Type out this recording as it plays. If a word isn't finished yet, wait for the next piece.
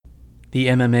The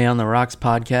MMA on the Rocks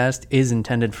podcast is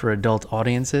intended for adult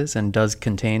audiences and does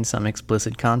contain some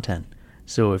explicit content.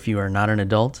 So if you are not an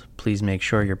adult, please make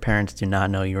sure your parents do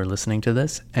not know you are listening to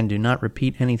this and do not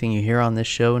repeat anything you hear on this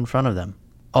show in front of them.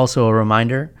 Also a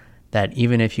reminder that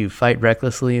even if you fight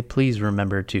recklessly, please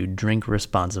remember to drink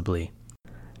responsibly.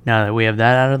 Now that we have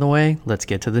that out of the way, let's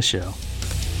get to the show.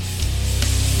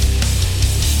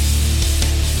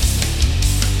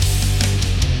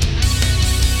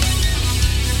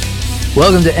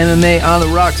 Welcome to MMA on the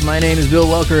Rocks. My name is Bill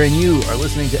Welker, and you are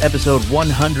listening to episode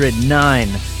 109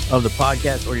 of the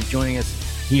podcast, or you're joining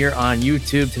us here on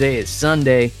YouTube. Today is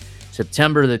Sunday,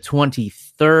 September the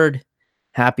 23rd.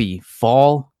 Happy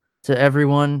fall to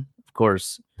everyone. Of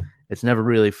course, it's never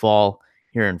really fall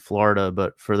here in Florida,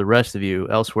 but for the rest of you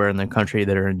elsewhere in the country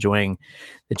that are enjoying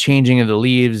the changing of the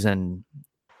leaves and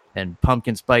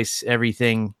pumpkin spice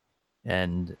everything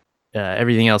and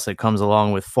everything else that comes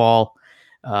along with fall,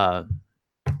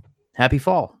 happy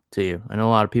fall to you. I know a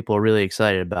lot of people are really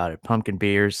excited about it. Pumpkin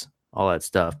beers, all that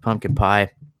stuff, pumpkin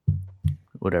pie,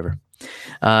 whatever.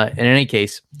 In any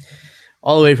case,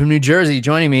 all the way from New Jersey,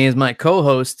 joining me is my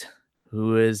co-host,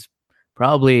 who is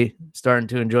probably starting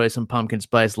to enjoy some pumpkin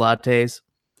spice lattes,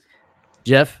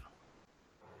 Jeff.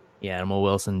 Yeah, Animal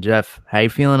Wilson. Jeff, how you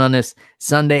feeling on this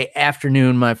Sunday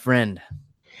afternoon, my friend?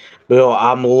 Bill,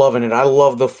 I'm loving it. I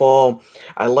love the fall.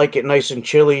 I like it nice and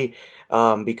chilly.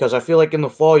 Because I feel like in the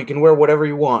fall you can wear whatever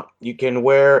you want. You can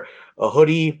wear a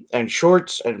hoodie and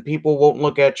shorts, and people won't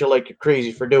look at you like you're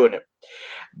crazy for doing it.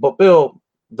 But Bill,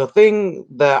 the thing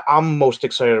that I'm most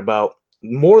excited about,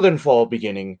 more than fall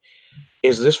beginning,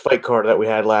 is this fight card that we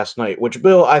had last night, which,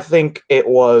 Bill, I think it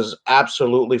was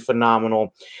absolutely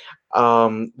phenomenal.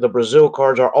 The Brazil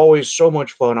cards are always so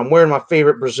much fun. I'm wearing my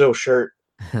favorite Brazil shirt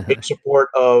in support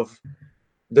of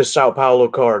the Sao Paulo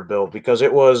card, Bill, because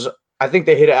I think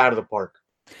they hit it out of the park.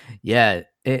 Yeah,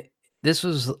 this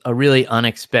was a really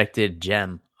unexpected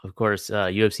gem. Of course,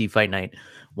 UFC Fight Night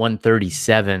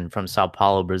 137 from Sao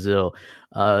Paulo, Brazil.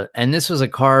 And this was a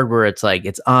card where it's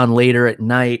on later at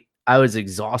night. I was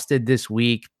exhausted this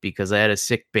week because I had a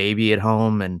sick baby at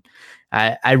home, and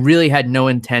I really had no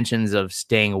intentions of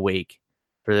staying awake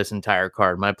for this entire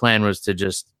card. My plan was to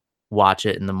just watch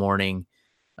it in the morning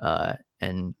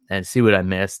and see what I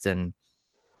missed. And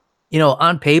you know,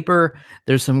 on paper,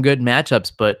 there's some good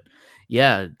matchups, but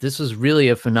yeah, this was really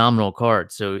a phenomenal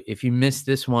card. So if you missed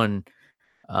this one,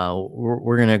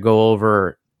 we're going to go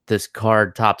over this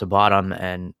card top to bottom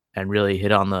and really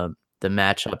hit on the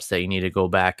matchups that you need to go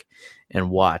back and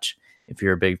watch if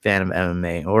you're a big fan of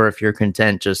MMA, or if you're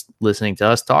content just listening to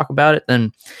us talk about it,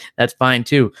 then that's fine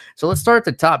too. So let's start at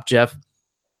the top, Jeff.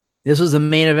 This was the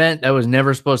main event that was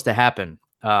never supposed to happen.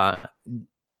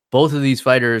 Both of these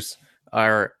fighters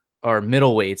are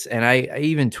middleweights, and I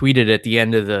even tweeted at the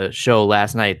end of the show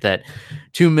last night that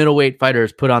two middleweight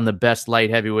fighters put on the best light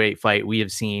heavyweight fight we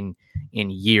have seen in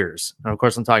years. And of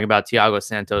course, I'm talking about Thiago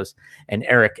Santos and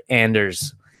Eric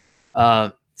Anders.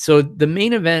 So the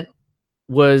main event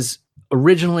was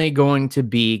originally going to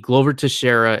be Glover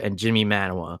Teixeira and Jimmy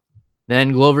Manuwa.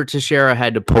 Then Glover Teixeira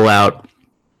had to pull out.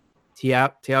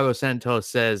 Thiago Santos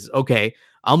says, okay,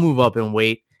 I'll move up in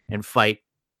weight and fight,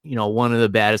 you know, one of the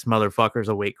baddest motherfuckers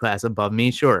a weight class above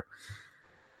me. Sure.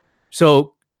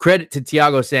 So credit to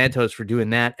Thiago Santos for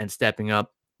doing that and stepping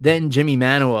up. Then Jimmy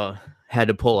Manuwa had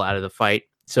to pull out of the fight.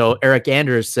 So Eric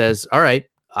Anders says, all right,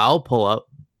 I'll pull up.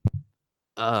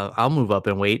 I'll move up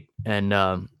in weight and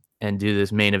do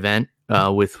this main event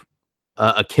with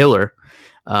a killer.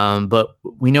 But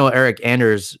we know Eric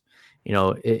Anders, you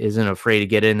know, isn't afraid to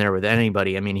get in there with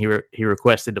anybody. I mean, he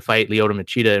requested to fight Lyoto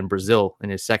Machida in Brazil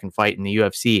in his second fight in the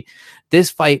UFC.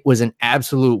 This fight was an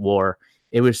absolute war.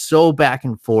 It was so back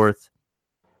and forth.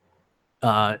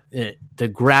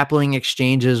 The grappling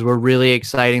exchanges were really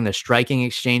exciting. The striking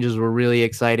exchanges were really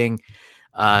exciting.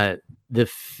 The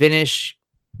finish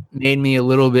made me a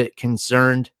little bit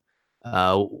concerned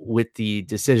with the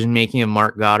decision-making of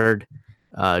Marc Goddard.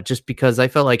 Just because I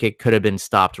felt like it could have been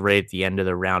stopped right at the end of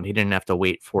the round. He didn't have to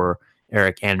wait for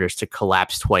Eric Anders to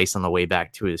collapse twice on the way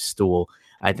back to his stool.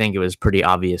 I think it was pretty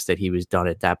obvious that he was done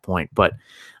at that point. But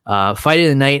fight of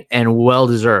the night and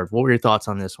well-deserved. What were your thoughts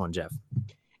on this one, Jeff?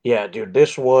 Yeah, dude,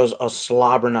 this was a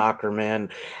slobber knocker, man.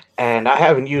 And I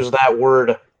haven't used that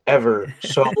word ever.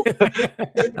 So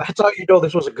that's how you know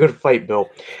this was a good fight, Bill.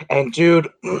 And, dude,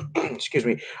 excuse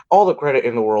me, all the credit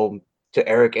in the world to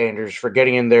Eric Anders for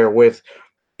getting in there with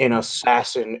an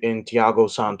assassin in Thiago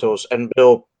Santos. And,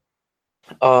 Bill,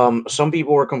 Some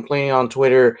people were complaining on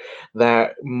Twitter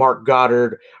that Mark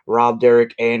Goddard robbed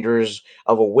Eric Anders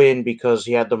of a win because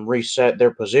he had them reset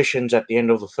their positions at the end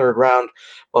of the third round.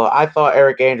 But I thought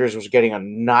Eric Anders was getting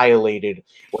annihilated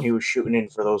when he was shooting in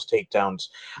for those takedowns.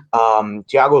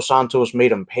 Thiago Santos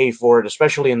made him pay for it,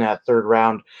 especially in that third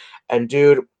round. And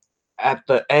dude, at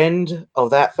the end of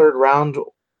that third round,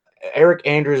 Eric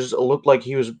Anders looked like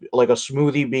he was like a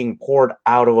smoothie being poured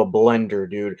out of a blender,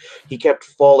 dude. He kept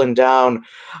falling down.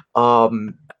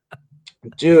 Um,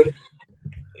 Dude,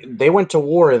 they went to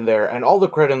war in there, and all the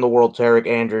credit in the world to Eric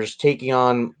Anders taking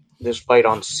on this fight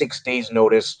on 6 days'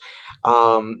 notice.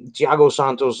 Thiago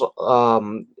Santos,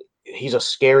 he's a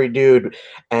scary dude,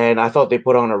 and I thought they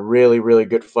put on a really, really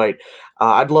good fight.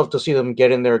 I'd love to see them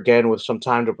get in there again with some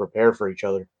time to prepare for each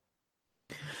other.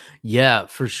 Yeah,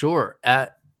 for sure.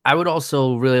 I would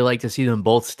also really like to see them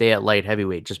both stay at light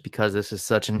heavyweight just because this is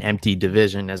such an empty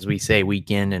division, as we say, week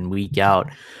in and week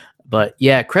out. But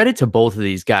yeah, credit to both of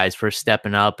these guys for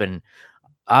stepping up. And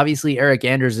obviously, Eric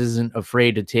Anders isn't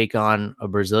afraid to take on a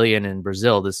Brazilian in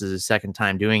Brazil. This is his second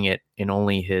time doing it in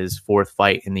only his fourth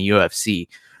fight in the UFC.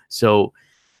 So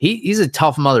he's a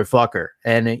tough motherfucker.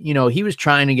 And, you know, he was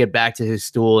trying to get back to his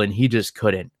stool and he just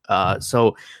couldn't.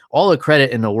 So all the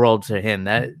credit in the world to him.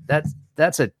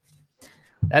 That's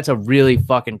a really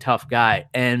fucking tough guy.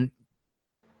 And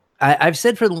I've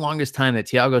said for the longest time that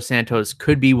Thiago Santos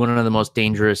could be one of the most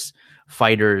dangerous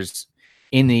fighters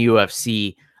in the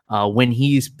UFC when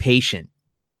he's patient.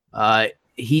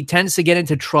 He tends to get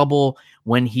into trouble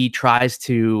when he tries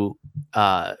to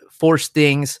force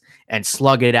things and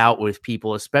slug it out with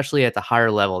people, especially at the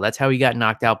higher level. That's how he got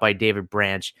knocked out by David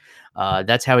Branch.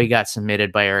 That's how he got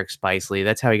submitted by Eric Spicely.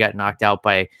 That's how he got knocked out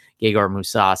by Gegard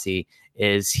Mousasi.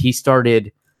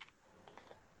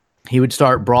 He would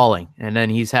start brawling, and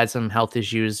then he's had some health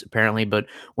issues apparently. But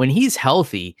when he's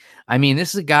healthy, I mean,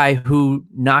 this is a guy who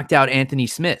knocked out Anthony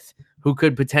Smith, who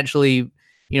could potentially,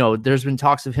 you know, there's been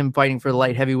talks of him fighting for the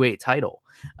light heavyweight title.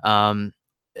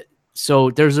 So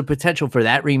there's a potential for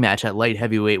that rematch at light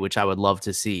heavyweight, which I would love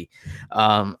to see.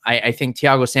 I think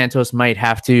Thiago Santos might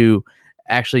have to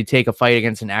actually take a fight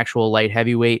against an actual light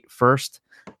heavyweight first,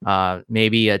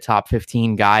 maybe a top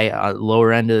 15 guy,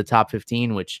 lower end of the top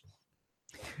 15, which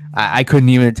I couldn't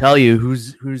even tell you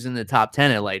who's in the top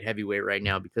 10 at light heavyweight right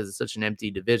now because it's such an empty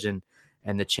division,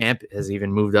 and the champ has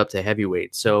even moved up to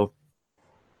heavyweight. So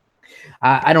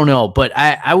I don't know, but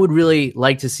I would really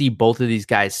like to see both of these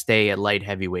guys stay at light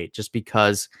heavyweight just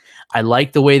because I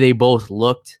like the way they both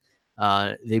looked.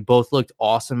 They both looked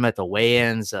awesome at the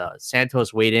weigh-ins.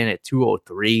 Santos weighed in at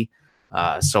 203.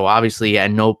 So obviously he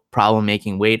had no problem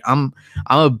making weight. I'm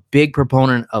a big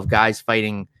proponent of guys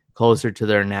fighting closer to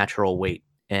their natural weight.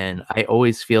 And I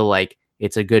always feel like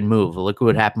it's a good move. Look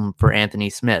what happened for Anthony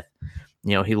Smith.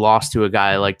 You know, he lost to a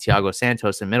guy like Thiago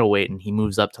Santos in middleweight, and he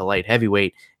moves up to light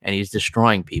heavyweight, and he's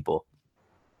destroying people.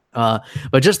 But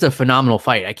just a phenomenal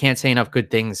fight. I can't say enough good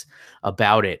things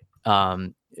about it.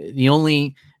 The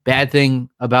only bad thing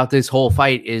about this whole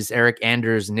fight is Eric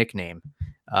Anders' nickname.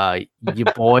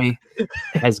 Your boy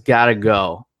has got to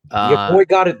go. Your boy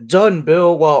got it done,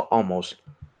 Bill. Well, almost.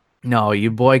 No, your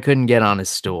boy couldn't get on his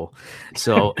stool.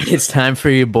 So it's time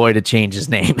for your boy to change his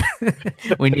name.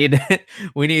 we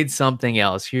need something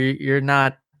else. You're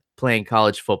not playing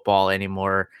college football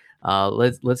anymore.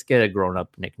 Let's get a grown-up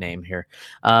nickname here.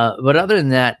 But other than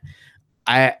that,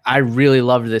 I really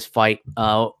loved this fight.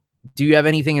 Do you have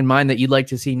anything in mind that you'd like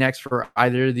to see next for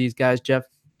either of these guys, Jeff?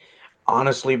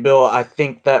 Honestly, Bill, I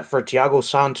think that for Thiago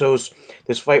Santos,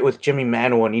 this fight with Jimmy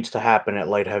Manuwa needs to happen at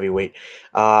light heavyweight.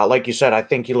 Like you said, I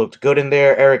think he looked good in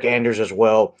there. Eric Anders as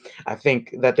well. I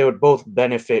think that they would both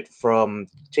benefit from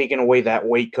taking away that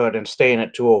weight cut and staying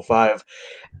at 205.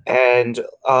 And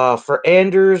for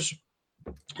Anders,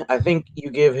 I think you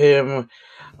give him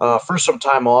first some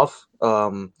time off,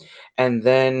 and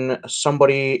then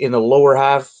somebody in the lower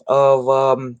half of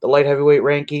the light heavyweight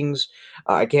rankings.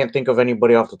 I can't think of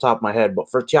anybody off the top of my head, but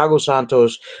for Thiago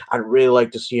Santos, I'd really like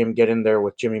to see him get in there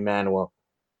with Jimmy Manuwa.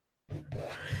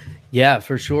 Yeah,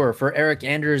 for sure. For Eric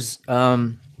Anders,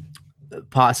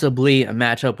 possibly a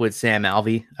matchup with Sam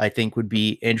Alvey, I think would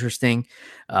be interesting.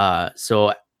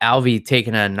 So Alvey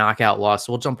taking a knockout loss.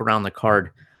 We'll jump around the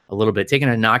card a little bit, taking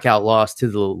a knockout loss to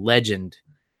the legend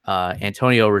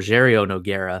Antonio Rogerio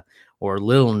Nogueira, or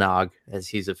Lil Nog, as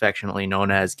he's affectionately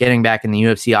known as, getting back in the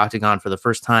UFC octagon for the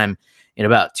first time in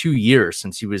about 2 years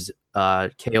since he was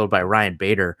KO'd by Ryan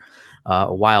Bader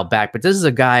a while back. But this is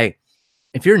a guy,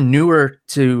 if you're newer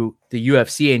to the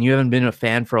UFC and you haven't been a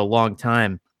fan for a long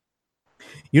time,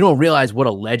 you don't realize what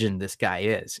a legend this guy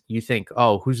is. You think,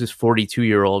 oh, who's this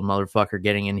 42-year-old motherfucker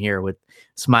getting in here with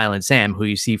Smiling Sam, who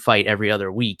you see fight every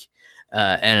other week?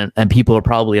 And people are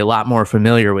probably a lot more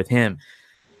familiar with him.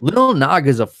 Little Nog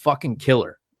is a fucking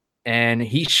killer. And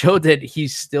he showed that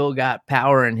he's still got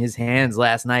power in his hands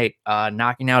last night,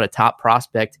 knocking out a top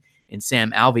prospect in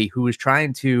Sam Alvey, who was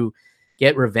trying to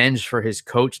get revenge for his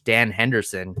coach, Dan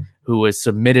Henderson, who was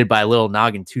submitted by Little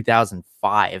Nog in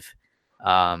 2005.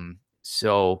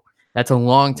 So that's a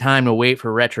long time to wait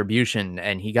for retribution,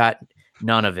 and he got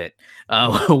none of it.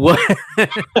 What?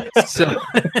 So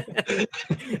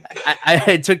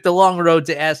I took the long road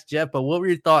to ask Jeff, but what were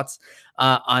your thoughts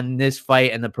on this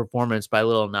fight and the performance by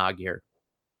Little Nog here?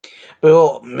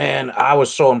 Bill, man, I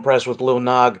was so impressed with Lil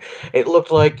Nog. It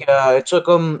looked like it took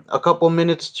him a couple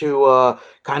minutes to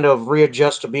kind of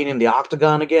readjust to being in the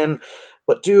octagon again.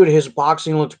 But dude, his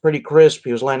boxing looked pretty crisp.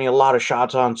 He was landing a lot of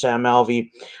shots on Sam Alvey.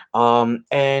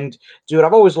 And dude,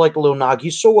 I've always liked Lil Nog.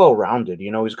 He's so well rounded.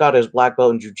 You know, he's got his black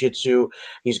belt in jiu-jitsu.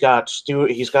 He's got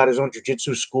his own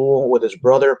jiu-jitsu school with his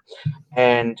brother.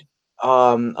 And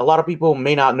a lot of people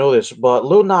may not know this, but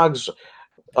Lil Nog's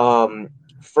um,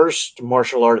 first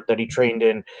martial art that he trained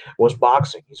in was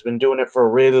boxing. He's been doing it for a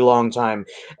really long time,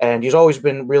 and he's always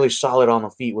been really solid on the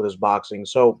feet with his boxing.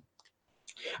 So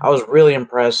I was really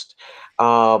impressed,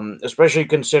 especially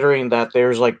considering that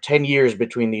there's like 10 years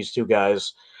between these two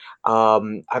guys.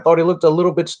 I thought he looked a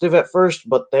little bit stiff at first,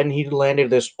 but then he landed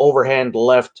this overhand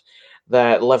left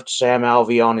that left Sam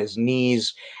Alvey on his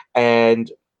knees,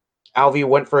 and Alvey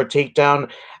went for a takedown,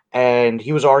 and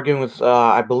he was arguing with,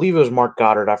 I believe it was Mark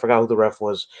Goddard. I forgot who the ref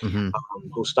was, Mm-hmm.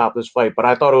 who stopped this fight, but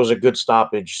I thought it was a good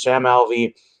stoppage. Sam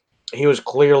Alvey, he was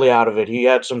clearly out of it. He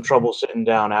had some trouble sitting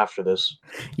down after this.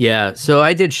 Yeah, so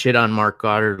I did shit on Mark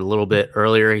Goddard a little bit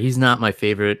earlier. He's not my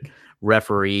favorite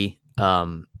referee,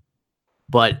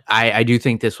 but I do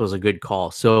think this was a good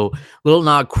call. So Little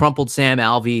Nog crumpled Sam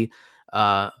Alvey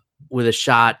with a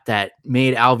shot that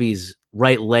made Alvey's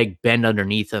right leg bend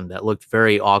underneath him. That looked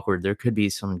very awkward. There could be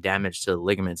some damage to the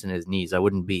ligaments in his knees. I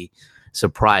wouldn't be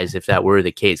surprised if that were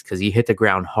the case, because he hit the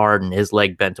ground hard and his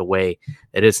leg bent away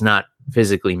that it's not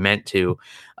physically meant to.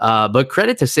 But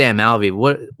credit to Sam Alvey.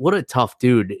 What a tough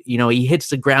dude. You know, he hits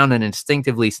the ground and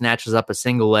instinctively snatches up a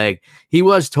single leg. He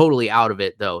was totally out of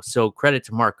it, though. So credit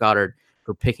to Mark Goddard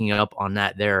for picking up on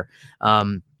that there.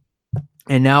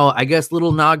 And now I guess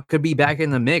Little Nog could be back in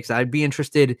the mix. I'd be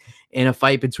interested in a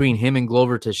fight between him and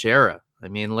Glover Teixeira. I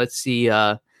mean, let's see,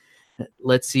 two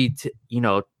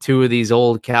of these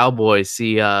old cowboys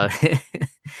see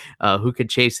who could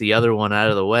chase the other one out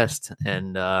of the West,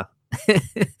 and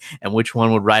and which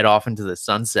one would ride off into the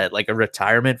sunset, like a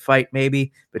retirement fight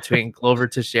maybe between Glover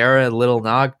Teixeira and Little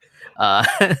Nog.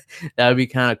 That would be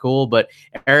kind of cool. But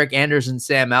Eric Anders and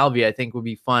Sam Alvey, I think, would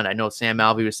be fun. I know Sam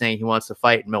Alvey was saying he wants to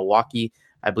fight in Milwaukee.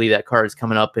 I believe that card is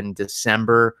coming up in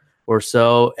December or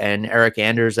so. And Eric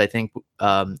Anders, I think,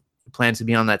 plans to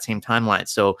be on that same timeline.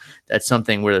 So that's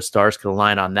something where the stars could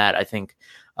align on that. I think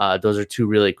those are two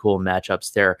really cool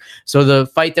matchups there. So the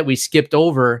fight that we skipped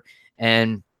over,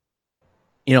 and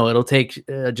you know, it'll take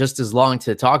just as long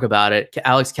to talk about it.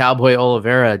 Alex Cowboy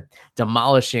Oliveira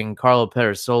demolishing Carlo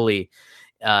Pedersoli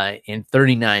in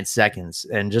 39 seconds,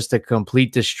 and just a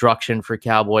complete destruction for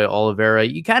Cowboy Oliveira.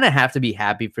 You kind of have to be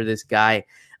happy for this guy.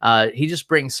 He just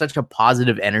brings such a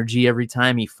positive energy every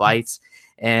time he fights.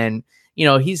 And, you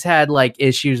know, he's had like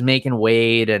issues making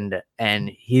weight, and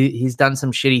he's done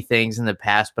some shitty things in the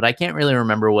past, but I can't really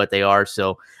remember what they are.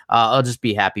 So I'll just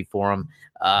be happy for him.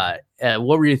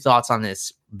 What were your thoughts on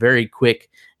this very quick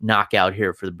knockout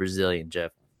here for the Brazilian,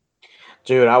 Jeff?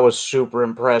 Dude, I was super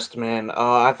impressed, man.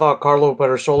 I thought Carlo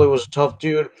Pedersoli was a tough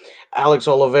dude. Alex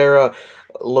Oliveira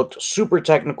looked super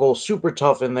technical, super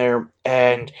tough in there,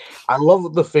 and I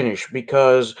love the finish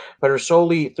because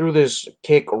Pedersoli threw this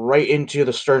kick right into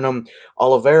the sternum.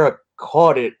 Oliveira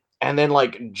caught it and then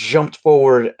like jumped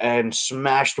forward and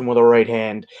smashed him with a right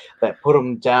hand that put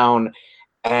him down,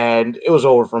 and it was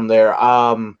over from there.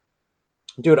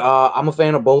 Dude, I'm a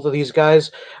fan of both of these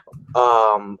guys.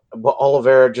 But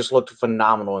Oliveira just looked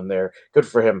phenomenal in there. Good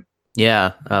for him.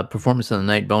 Yeah, performance of the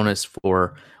night bonus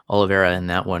for Oliveira in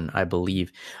that one, I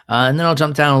believe. And then I'll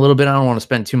jump down a little bit. I don't want to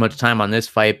spend too much time on this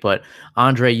fight, but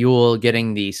Andre Ewell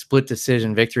getting the split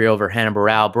decision victory over Hannah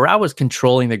Barral. Barral was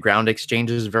controlling the ground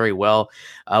exchanges very well,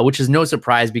 which is no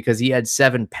surprise because he had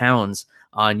 7 pounds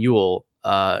on Ewell.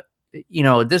 You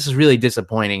know, this is really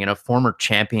disappointing in a former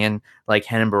champion like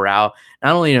Hannah Barral,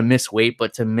 not only to miss weight,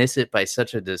 but to miss it by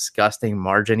such a disgusting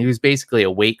margin. He was basically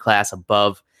a weight class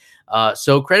above.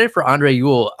 So credit for Andre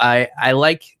Ewell. I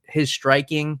like his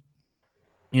striking.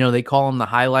 They call him the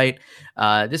highlight.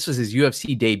 This was his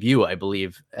UFC debut, I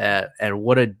believe. And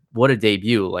what a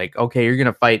debut. Like, okay, you're going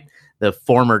to fight the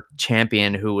former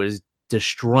champion who was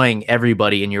destroying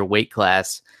everybody in your weight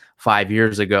class 5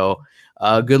 years ago.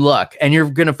 Good luck. And you're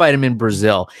going to fight him in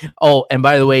Brazil. Oh, and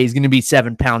by the way, he's going to be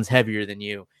 7 pounds heavier than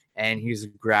you. And he's a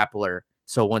grappler.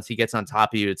 So once he gets on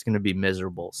top of you, it's going to be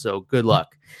miserable. So good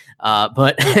luck.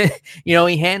 But,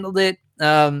 he handled it.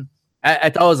 I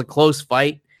thought it was a close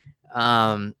fight.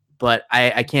 But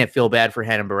I can't feel bad for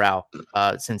Renan Barão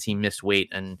since he missed weight.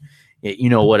 And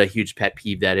what a huge pet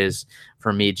peeve that is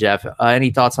for me, Jeff. Any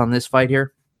thoughts on this fight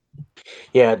here?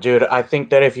 Yeah, dude, I think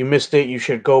that if you missed it, you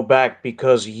should go back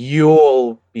because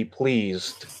you'll be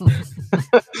pleased.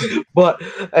 But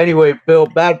anyway, Bill,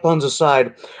 bad puns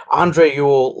aside, Andre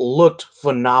Ewell looked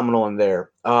phenomenal in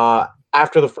there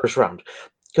after the first round.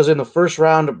 Because in the first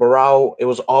round, Barão, it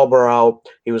was all Barão.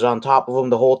 He was on top of him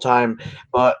the whole time.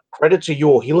 But credit to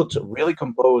Ewell, he looked really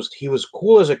composed. He was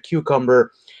cool as a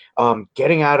cucumber,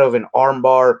 getting out of an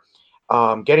armbar,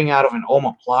 getting out of an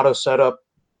omoplata setup.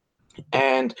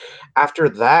 And after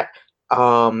that,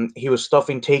 he was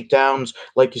stuffing takedowns.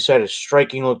 Like you said, his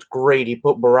striking looked great. He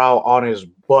put Barão on his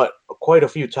butt quite a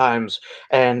few times.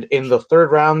 And in the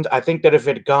third round, I think that if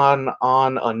it had gone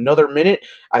on another minute,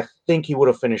 I think he would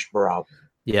have finished Barão.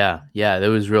 Yeah, that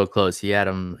was real close. He had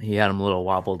him a little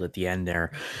wobbled at the end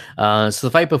there. So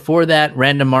the fight before that,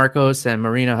 Randa Markos and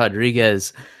Marina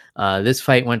Rodriguez. This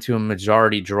fight went to a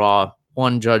majority draw.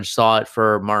 One judge saw it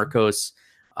for Markos.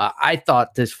 I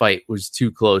thought this fight was too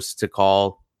close to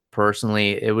call.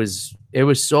 Personally, it was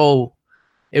so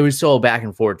back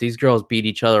and forth. These girls beat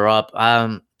each other up.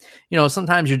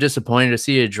 Sometimes you're disappointed to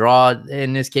see a draw.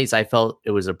 In this case, I felt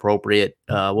it was appropriate.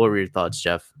 What were your thoughts,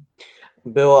 Jeff?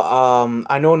 Bill,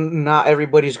 I know not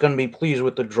everybody's going to be pleased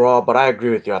with the draw, but I agree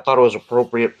with you. I thought it was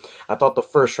appropriate. I thought the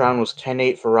first round was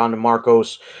 10-8 for Randa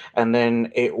Markos, and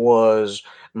then it was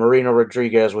Marina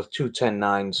Rodriguez with two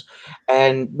 10-9s.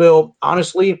 And, Bill,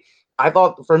 honestly, I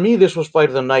thought, for me, this was fight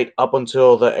of the night up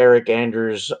until the Eric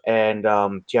Anders and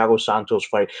Thiago Santos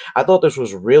fight. I thought this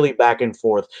was really back and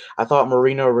forth. I thought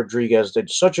Marina Rodriguez did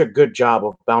such a good job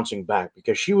of bouncing back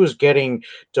because she was getting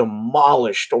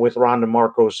demolished with Randa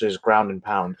Markos's ground and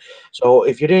pound. So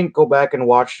if you didn't go back and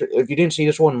watch, if you didn't see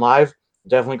this one live,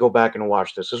 definitely go back and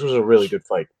watch this. This was a really good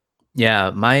fight.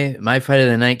 Yeah, my fight of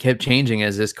the night kept changing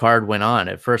as this card went on.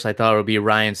 At first, I thought it would be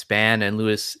Ryan Spann and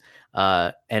Luis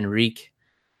Enrique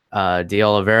de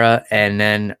Oliveira, and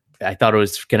then I thought it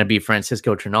was going to be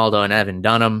Francisco Trinaldo and Evan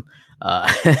Dunham.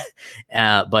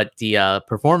 But the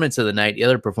performance of the night, the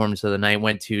other performance of the night,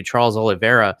 went to Charles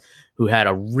Oliveira, who had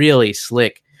a really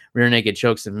slick rear naked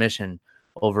choke submission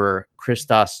over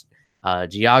Christos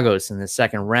Giagos in the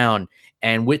second round.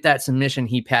 And with that submission,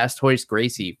 he passed Royce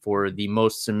Gracie for the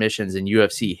most submissions in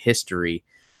UFC history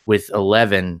with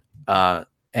 11.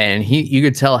 And you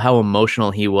could tell how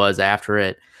emotional he was after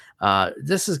it.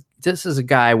 This is a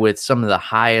guy with some of the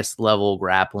highest level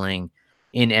grappling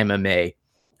in MMA,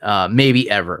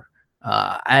 maybe ever.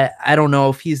 I don't know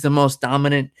if he's the most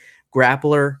dominant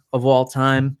grappler of all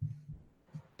time,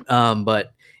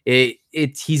 but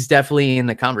he's definitely in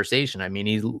the conversation. I mean,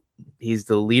 he's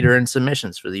the leader in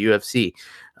submissions for the UFC.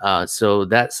 So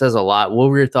that says a lot. What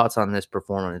were your thoughts on this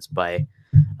performance by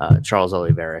Charles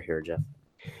Oliveira here, Jeff?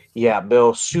 Yeah,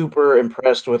 Bill, super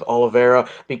impressed with Oliveira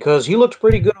because he looked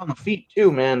pretty good on the feet too,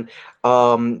 man.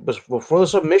 But before the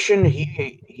submission,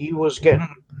 he was getting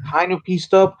kind of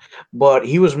pieced up, but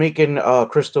he was making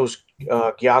Christos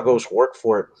Giagos work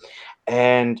for it.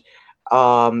 And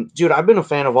dude, I've been a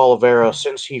fan of Oliveira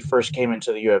since he first came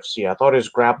into the UFC. I thought his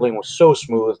grappling was so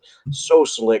smooth, so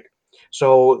slick.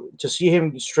 So to see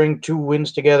him string two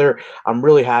wins together, I'm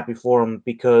really happy for him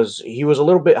because he was a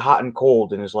little bit hot and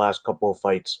cold in his last couple of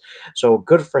fights. So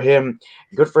good for him.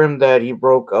 Good for him that he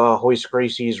broke Royce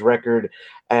Gracie's record.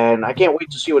 And I can't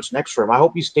wait to see what's next for him. I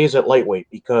hope he stays at lightweight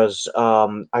because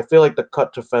I feel like the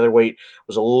cut to featherweight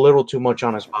was a little too much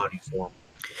on his body for him.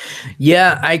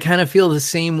 Yeah, I kind of feel the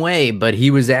same way, but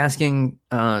he was asking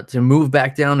to move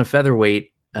back down to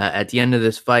featherweight at the end of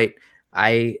this fight.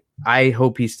 I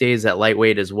hope he stays at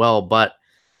lightweight as well, but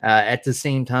at the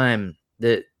same time,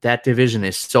 that division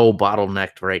is so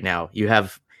bottlenecked right now. You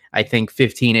have, I think,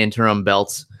 15 interim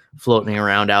belts floating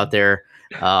around out there,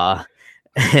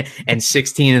 and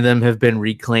 16 of them have been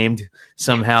reclaimed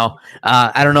somehow.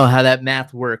 I don't know how that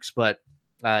math works, but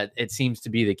it seems to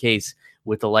be the case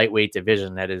with the lightweight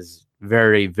division that is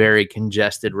very, very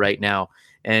congested right now.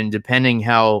 And depending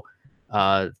how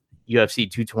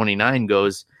UFC 229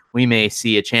 goes, we may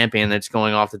see a champion that's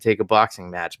going off to take a boxing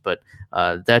match, but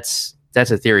that's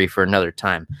a theory for another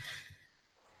time.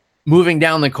 moving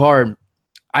down the card,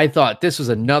 I thought this was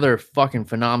another fucking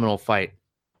phenomenal fight.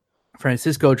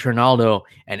 Francisco Trinaldo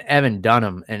and Evan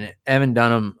Dunham. And Evan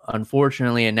Dunham,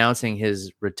 unfortunately, announcing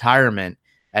his retirement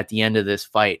at the end of this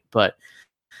fight. But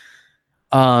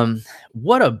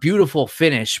what a beautiful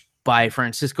finish by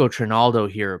Francisco Trinaldo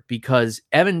here, because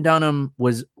Evan Dunham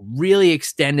was really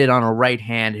extended on a right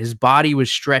hand. His body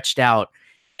was stretched out,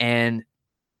 and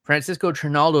Francisco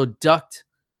Trinaldo ducked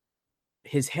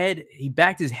his head. He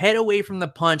backed his head away from the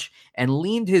punch and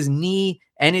leaned his knee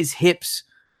and his hips,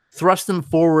 thrust them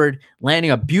forward, landing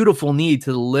a beautiful knee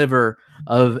to the liver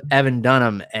of Evan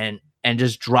Dunham and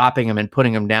just dropping him and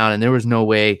putting him down. And there was no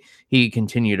way he could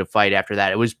continue to fight after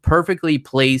that. It was perfectly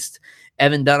placed.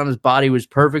 Evan Dunham's body was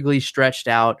perfectly stretched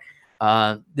out.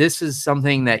 This is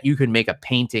something that you could make a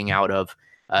painting out of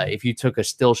if you took a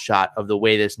still shot of the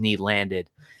way this knee landed.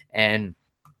 And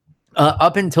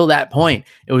up until that point,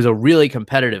 it was a really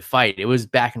competitive fight. It was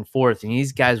back and forth, and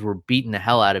these guys were beating the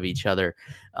hell out of each other.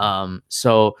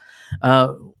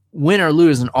 Win or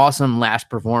lose, an awesome last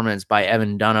performance by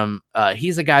Evan Dunham.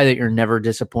 He's a guy that you're never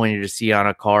disappointed to see on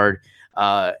a card.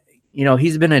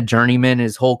 He's been a journeyman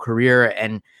his whole career,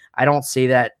 and I don't say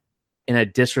that in a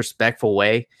disrespectful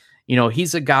way.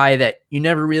 He's a guy that you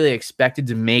never really expected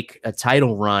to make a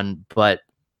title run, but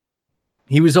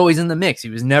he was always in the mix. He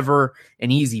was never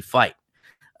an easy fight.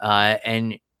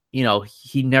 He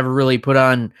never really put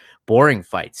on boring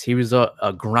fights. He was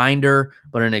a grinder,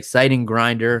 but an exciting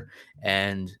grinder.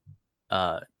 And,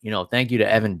 thank you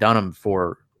to Evan Dunham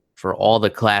for all the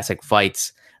classic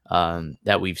fights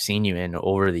that we've seen you in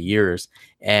over the years.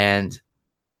 And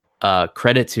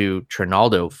credit to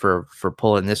Trinaldo for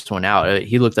pulling this one out.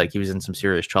 He looked like he was in some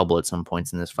serious trouble at some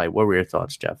points in this fight. What were your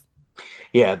thoughts, Jeff?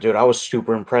 Yeah, dude, I was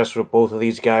super impressed with both of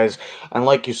these guys. And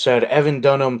like you said, Evan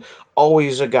Dunham,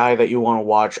 always a guy that you want to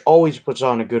watch, always puts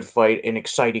on a good fight, an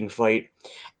exciting fight.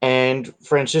 And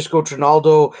Francisco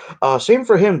Trinaldo, same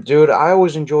for him, dude. I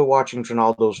always enjoy watching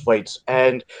Trinaldo's fights.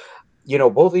 And,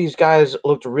 both of these guys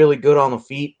looked really good on the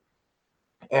feet.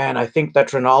 And I think that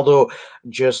Trinaldo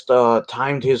just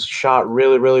timed his shot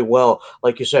really, really well.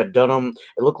 Like you said, Dunham,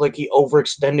 it looked like he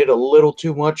overextended a little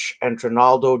too much, and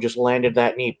Trinaldo just landed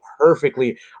that knee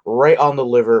perfectly right on the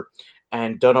liver.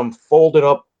 And Dunham folded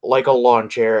up like a lawn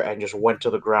chair and just went to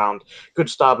the ground. Good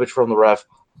stoppage from the ref.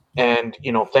 And,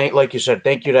 like you said,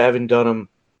 thank you to Evan Dunham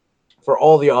for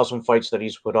all the awesome fights that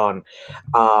he's put on.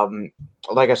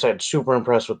 Like I said, super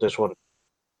impressed with this one.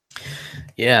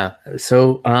 Yeah.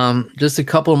 So just a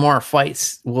couple more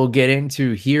fights we'll get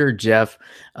into here, Jeff.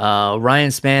 Ryan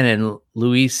Spann and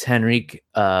Luis Henrique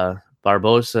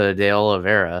Barbosa de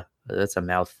Oliveira. That's a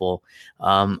mouthful.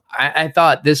 I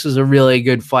thought this was a really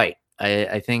good fight.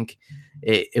 I think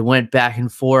it went back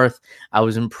and forth. I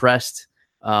was impressed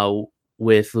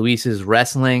with Luis's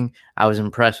wrestling. I was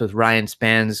impressed with Ryan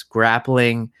Spann's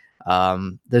grappling.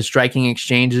 The striking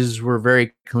exchanges were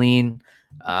very clean.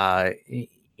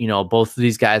 Both of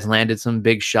these guys landed some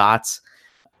big shots,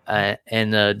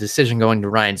 and the decision going to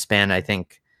Ryan Spann, I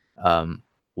think,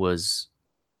 was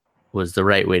the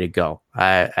right way to go.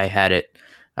 I had it.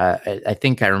 I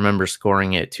think I remember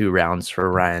scoring it 2 rounds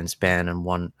for Ryan Spann, and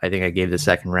one. I think I gave the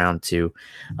second round to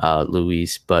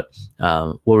Luis. But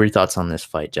what were your thoughts on this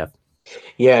fight, Jeff?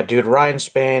 Yeah, dude, Ryan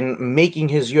Spann making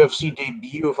his UFC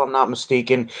debut, if I'm not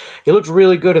mistaken. He looked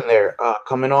really good in there,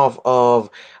 coming off of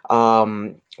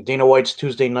Dana White's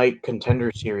Tuesday Night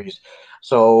Contender Series.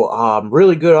 So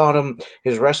really good on him.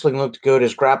 His wrestling looked good.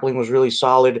 His grappling was really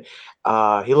solid.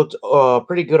 He looked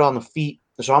pretty good on the feet.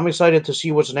 So I'm excited to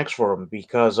see what's next for him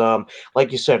because,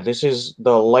 like you said, this is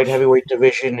the light heavyweight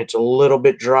division. It's a little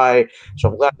bit dry. So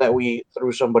I'm glad that we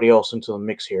threw somebody else into the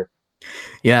mix here.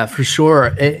 Yeah, for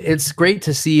sure. It's great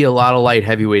to see a lot of light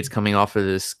heavyweights coming off of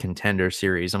this Contender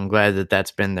Series. I'm glad that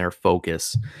that's been their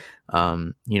focus.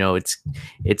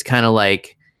 It's kind of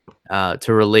like,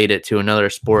 to relate it to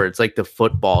another sport, it's like the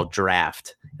football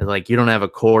draft. Like, you don't have a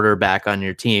quarterback on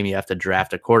your team, you have to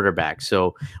draft a quarterback.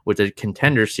 So with the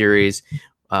Contender Series,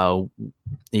 the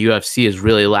UFC is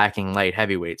really lacking light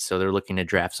heavyweights. So they're looking to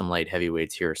draft some light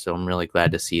heavyweights here. So I'm really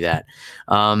glad to see that.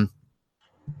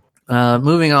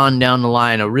 Moving on down the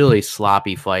line, a really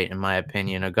sloppy fight, in my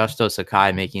opinion. Augusto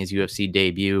Sakai making his UFC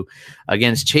debut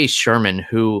against Chase Sherman,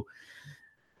 who,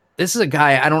 this is a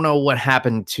guy, I don't know what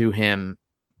happened to him,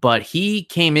 but he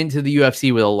came into the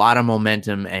UFC with a lot of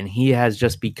momentum, and he has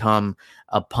just become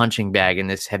a punching bag in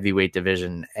this heavyweight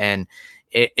division. And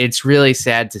it's really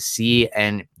sad to see,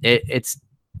 and it's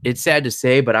sad to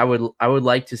say, but I would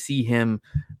like to see him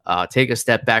take a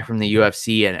step back from the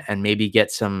UFC and maybe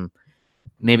get some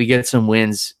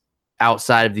wins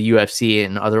outside of the UFC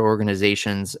and other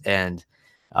organizations, and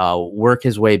work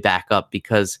his way back up,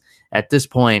 because at this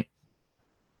point,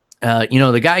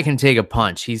 the guy can take a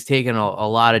punch. He's taken a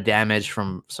lot of damage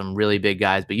from some really big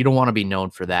guys, but you don't want to be known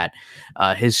for that.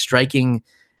 His striking,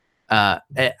 I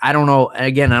don't know.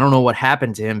 Again, I don't know what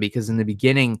happened to him, because in the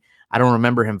beginning, I don't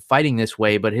remember him fighting this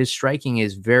way, but his striking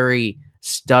is very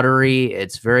stuttery.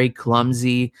 It's very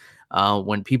clumsy.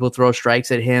 When people throw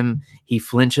strikes at him, he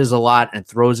flinches a lot and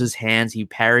throws his hands. He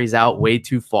parries out way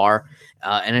too far.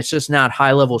 And it's just not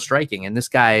high level striking. And this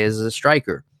guy is a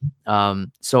striker.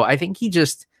 So I think he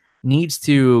just needs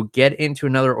to get into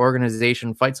another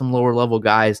organization, fight some lower level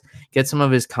guys, get some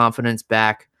of his confidence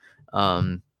back.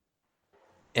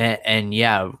 And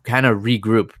yeah, kind of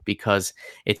regroup, because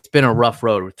it's been a rough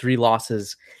road with 3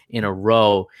 losses in a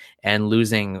row and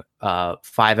losing 5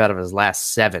 out of his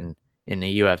last 7 in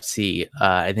the UFC.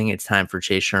 I think it's time for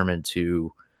Chase Sherman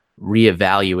to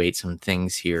reevaluate some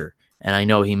things here. And I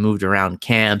know he moved around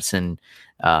camps and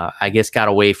I guess got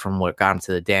away from what got him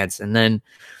to the dance. And then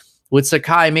with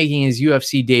Sakai making his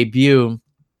UFC debut,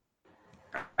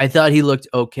 I thought he looked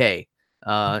okay.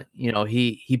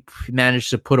 He managed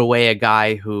to put away a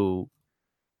guy who,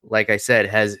 like I said,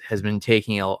 has been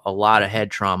taking a lot of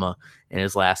head trauma in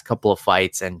his last couple of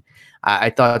fights. And I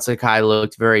thought Sakai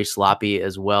looked very sloppy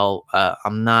as well.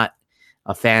 I'm not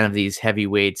a fan of these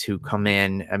heavyweights who come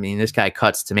in. I mean, this guy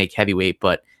cuts to make heavyweight,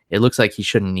 but it looks like he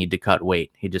shouldn't need to cut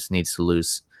weight. He just needs to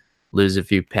lose a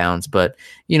few pounds. But,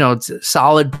 it's a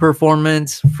solid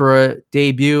performance for a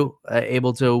debut,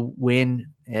 able to win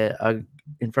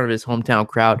in front of his hometown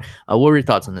crowd. What were your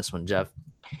thoughts on this one, Jeff?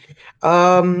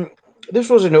 This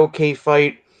was an okay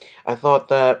fight. I thought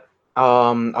that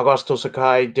Augusto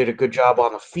Sakai did a good job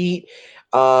on the feet.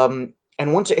 And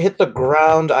once it hit the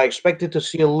ground, I expected to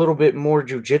see a little bit more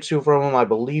jiu-jitsu from him. I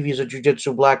believe he's a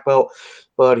jiu-jitsu black belt,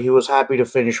 but he was happy to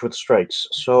finish with strikes.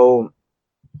 So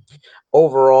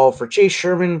overall, for Chase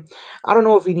Sherman, I don't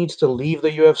know if he needs to leave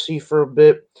the UFC for a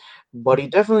bit, but he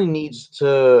definitely needs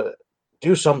to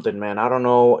do something, man. I don't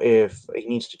know if he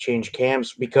needs to change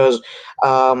camps, because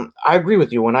I agree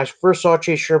with you. When I first saw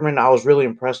Chase Sherman, I was really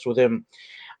impressed with him,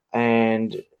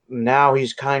 and now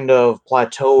he's kind of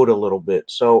plateaued a little bit.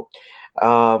 So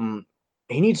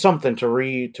he needs something to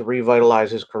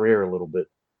revitalize his career a little bit.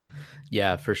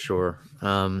 Yeah, for sure.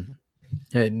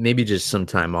 Maybe just some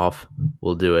time off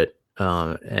will do it.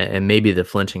 And maybe the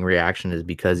flinching reaction is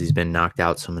because he's been knocked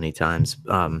out so many times.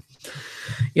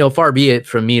 Far be it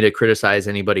from me to criticize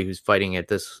anybody who's fighting at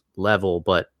this level,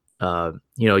 but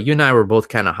you and I were both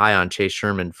kind of high on Chase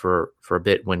Sherman for a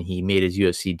bit when he made his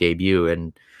UFC debut,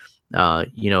 and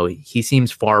he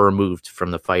seems far removed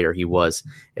from the fighter he was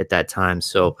at that time.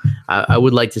 So I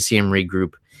would like to see him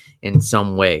regroup in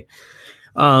some way.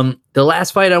 The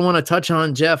last fight I want to touch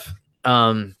on, Jeff.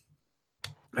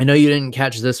 I know you didn't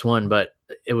catch this one, but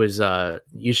it was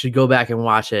you should go back and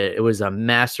watch it. It was a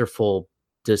masterful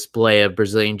display of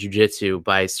Brazilian Jiu-Jitsu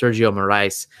by Sergio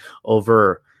Moraes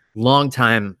over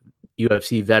longtime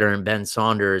UFC veteran Ben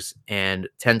Saunders and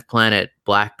 10th Planet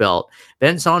black belt.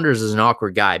 Ben Saunders is an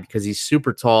awkward guy because he's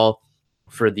super tall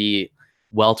for the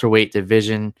welterweight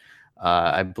division.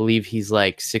 I believe he's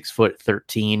like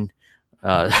 6'13",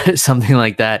 something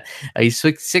like that. He's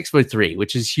 6'3",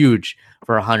 which is huge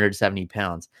for 170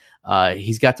 pounds.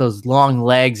 He's got those long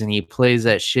legs and he plays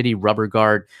that shitty rubber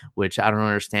guard, which I don't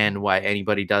understand why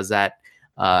anybody does that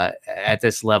at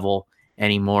this level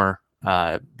anymore,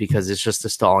 because it's just a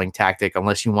stalling tactic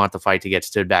unless you want the fight to get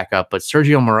stood back up. But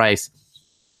Sergio Moraes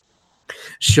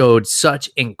showed such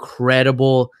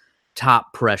incredible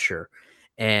top pressure,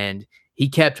 and he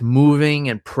kept moving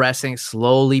and pressing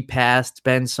slowly past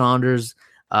Ben Saunders'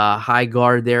 high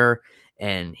guard there.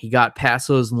 And he got past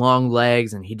those long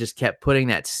legs, and he just kept putting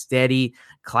that steady,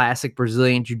 classic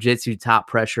Brazilian Jiu-Jitsu top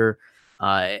pressure.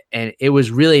 And it was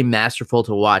really masterful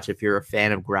to watch if you're a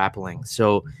fan of grappling.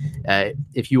 So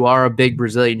if you are a big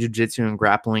Brazilian Jiu-Jitsu and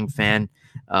grappling fan,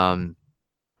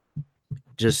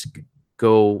 just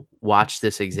go watch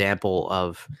this example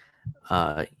of,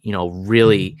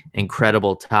 really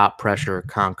incredible top pressure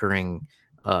conquering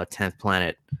 10th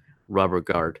Planet rubber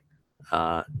guard.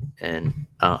 And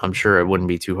I'm sure it wouldn't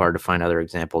be too hard to find other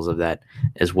examples of that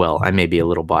as well. I may be a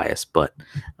little biased, but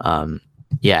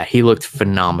yeah, he looked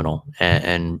phenomenal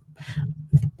and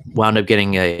wound up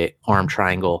getting a arm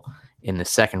triangle in the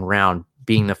second round,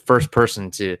 being the first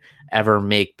person to ever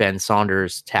make Ben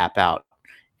Saunders tap out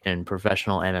in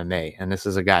professional MMA. And this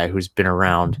is a guy who's been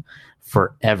around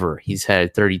forever. He's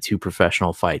had 32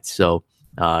 professional fights, so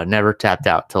never tapped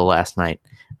out till last night.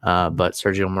 But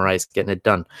Sergio Moraes getting it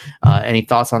done. Any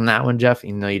thoughts on that one, Jeff,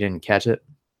 even though you didn't catch it?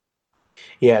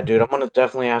 Yeah, dude, I'm going to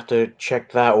definitely have to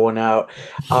check that one out.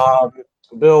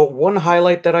 Bill, one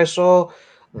highlight that I saw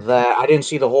that I didn't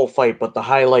see the whole fight, but the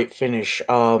highlight finish.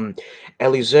 Eliseo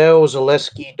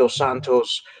Zaleski dos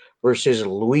Santos versus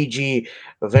Luigi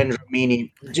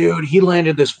Vendramini. Dude, he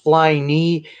landed this flying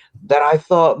knee that I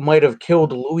thought might have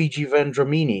killed Luigi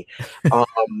Vendramini.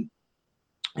 Um,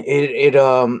 it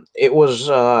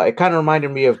kind of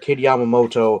reminded me of Kid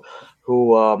Yamamoto,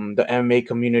 who the MMA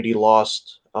community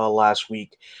lost last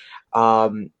week.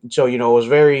 So it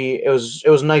was it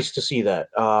was nice to see that.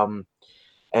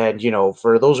 And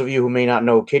for those of you who may not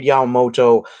know, Kid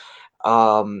Yamamoto,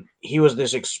 he was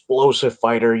this explosive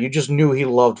fighter. You just knew he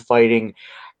loved fighting,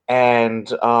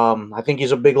 and I think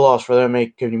he's a big loss for the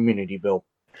MMA community, Bill.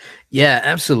 Yeah,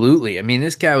 absolutely. I mean,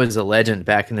 this guy was a legend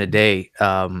back in the day.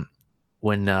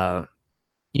 When before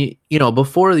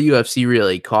the UFC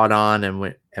really caught on,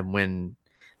 and when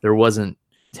there wasn't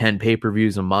 10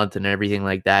 pay-per-views a month and everything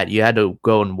like that, you had to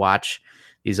go and watch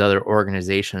these other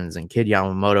organizations, and Kid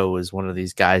Yamamoto was one of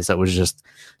these guys that was just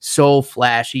so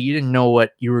flashy. You didn't know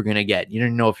what you were going to get. You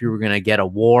didn't know if you were going to get a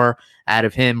war out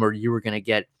of him, or you were going to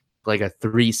get like a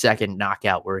 3-second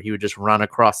knockout where he would just run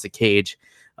across the cage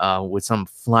with some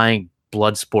flying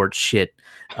blood sport shit.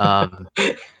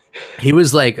 He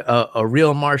was like a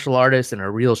real martial artist and a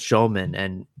real showman,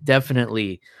 and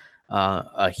definitely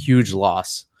a huge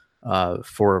loss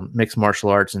for mixed martial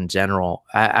arts in general.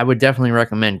 I would definitely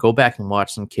recommend go back and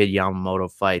watch some Kid Yamamoto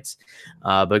fights,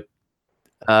 but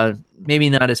maybe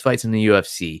not his fights in the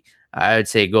UFC. I would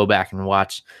say go back and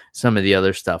watch some of the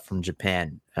other stuff from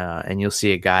Japan, and you'll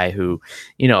see a guy who,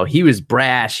 he was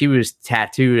brash, he was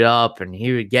tattooed up, and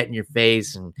he would get in your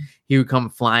face, and he would come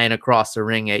flying across the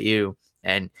ring at you,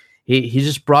 and he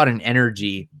just brought an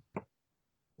energy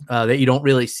that you don't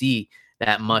really see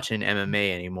that much in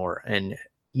MMA anymore. And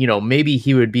maybe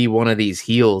he would be one of these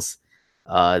heels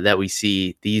that we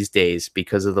see these days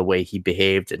because of the way he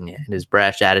behaved and his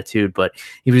brash attitude, but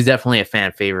he was definitely a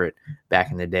fan favorite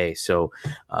back in the day. So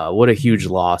what a huge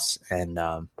loss. And,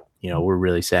 we're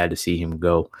really sad to see him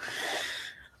go.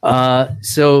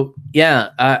 So yeah,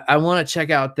 I want to check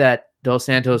out that Dos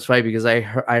Santos fight because I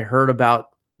heard about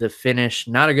the finish.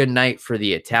 Not a good night for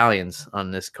the Italians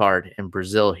on this card in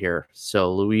Brazil here.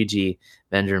 So Luigi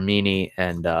Vendramini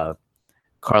and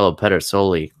Carlo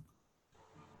Pedersoli.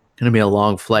 Going to be a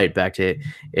long flight back to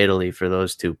Italy for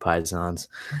those two paisans.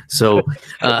 So,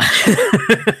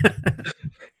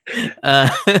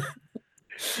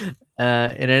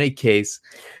 in any case,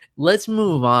 let's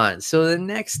move on. So the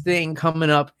next thing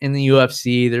coming up in the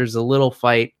UFC, there's a little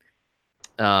fight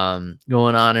going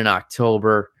on in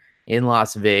October in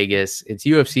Las Vegas. It's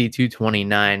UFC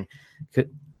 229.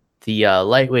 The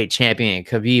lightweight champion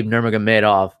Khabib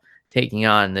Nurmagomedov taking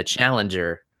on the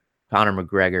challenger Conor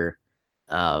McGregor.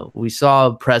 We saw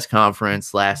a press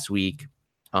conference last week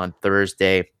on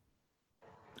Thursday.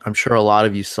 I'm sure a lot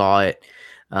of you saw it.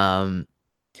 There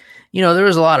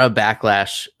was a lot of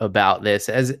backlash about this,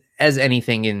 as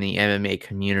anything in the MMA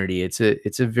community. It's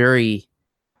a very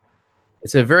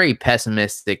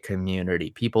pessimistic community.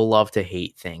 People love to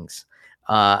hate things.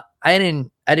 I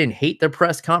didn't hate the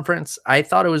press conference. I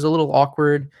thought it was a little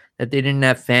awkward that they didn't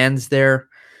have fans there.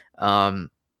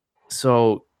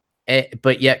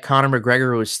 But yet Conor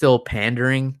McGregor was still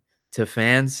pandering to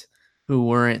fans who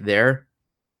weren't there.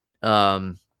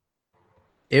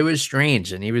 It was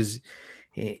strange, and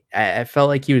I felt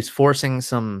like he was forcing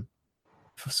some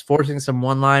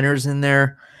one-liners in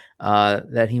there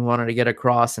that he wanted to get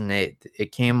across, and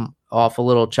it came off a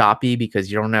little choppy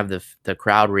because you don't have the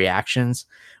crowd reactions,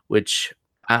 which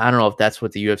I don't know if that's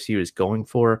what the UFC was going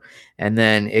for. And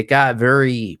then it got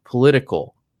very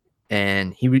political,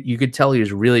 and you could tell he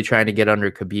was really trying to get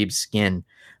under Khabib's skin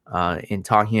in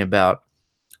talking about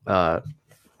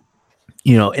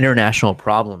international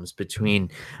problems between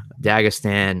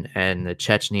Dagestan and the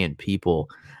Chechnyan people,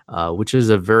 which is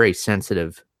a very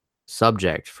sensitive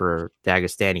subject for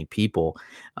Dagestani people.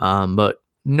 But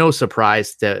no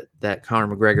surprise that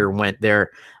Conor McGregor went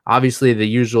there. Obviously, the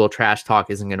usual trash talk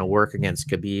isn't going to work against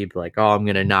Khabib. Like, oh, I'm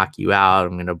going to knock you out.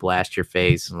 I'm going to blast your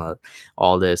face and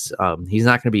all this. He's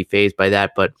not going to be fazed by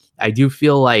that. But I do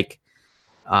feel like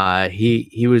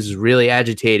he was really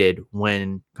agitated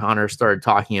when Conor started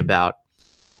talking about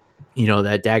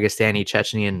that Dagestani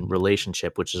Chechnyan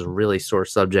relationship, which is a really sore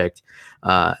subject.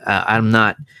 I'm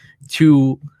not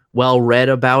too well read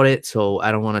about it, so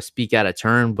I don't want to speak out of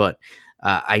turn, but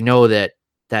I know that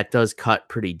does cut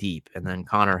pretty deep. And then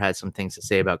Conor had some things to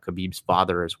say about Khabib's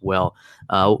father as well.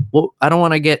 I don't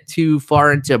want to get too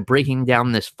far into breaking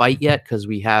down this fight yet because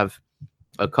we have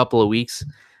a couple of weeks,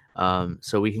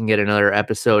 so we can get another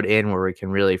episode in where we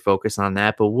can really focus on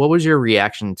that. But what was your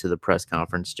reaction to the press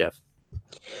conference, Jeff?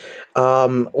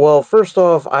 Well, first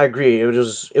off, I agree. It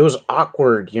was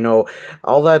awkward,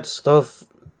 all that stuff.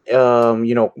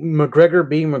 McGregor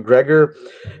being McGregor,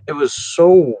 it was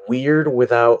so weird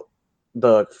without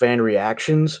the fan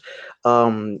reactions.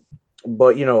 Um,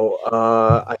 but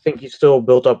I think he still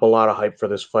built up a lot of hype for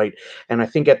this fight, and I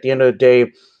think at the end of the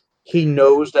day, he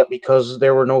knows that because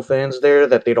there were no fans there,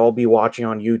 that they'd all be watching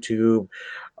on YouTube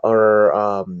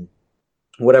or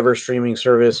whatever streaming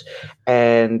service,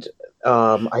 and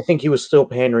I think he was still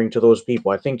pandering to those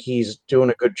people. I think he's doing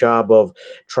a good job of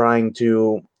trying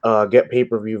to get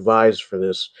pay-per-view buys for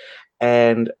this,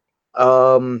 and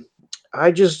um,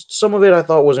 I just some of it I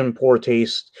thought was in poor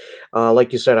taste.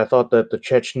 Like you said, I thought that the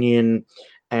Chechnyan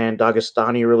and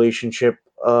Dagestani relationship,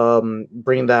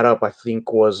 bringing that up, I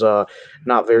think was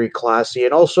not very classy,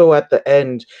 and also at the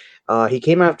end, he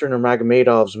came after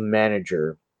Nurmagomedov's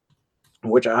manager,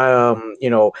 which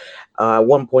at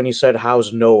one point he said,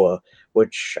 "How's Noah?"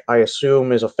 which I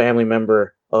assume is a family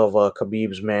member of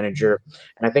Khabib's manager,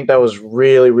 and I think that was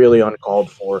really, really uncalled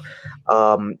for.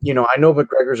 I know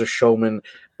McGregor's a showman,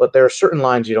 but there are certain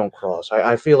lines you don't cross.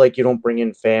 I feel like you don't bring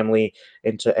in family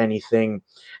into anything,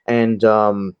 and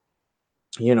some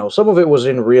of it was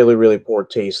in really, really poor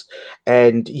taste.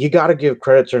 And you got to give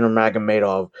credit to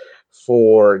Nurmagomedov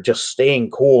for just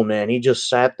staying cool, man. He just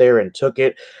sat there and took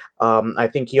it. I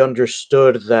think he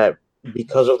understood that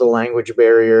because of the language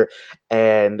barrier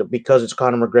and because it's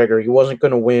Conor McGregor, he wasn't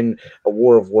going to win a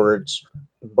war of words.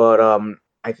 But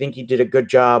I think he did a good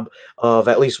job of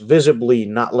at least visibly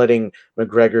not letting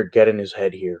McGregor get in his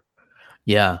head here.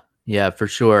 Yeah, yeah, for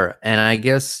sure. And I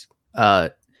guess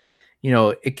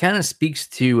it kind of speaks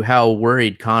to how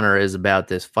worried Connor is about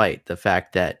this fight. The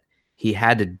fact that he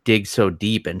had to dig so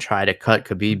deep and try to cut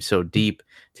Khabib so deep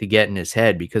to get in his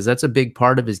head, because that's a big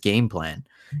part of his game plan.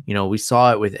 We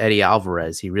saw it with Eddie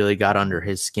Alvarez. He really got under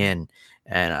his skin,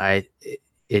 and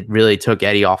it really took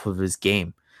Eddie off of his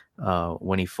game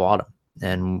when he fought him.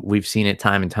 And we've seen it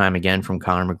time and time again from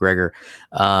Conor McGregor.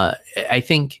 I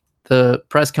think the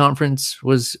press conference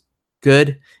was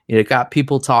good. It got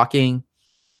people talking,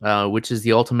 which is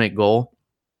the ultimate goal.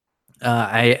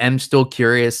 I am still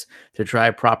curious to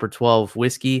try Proper 12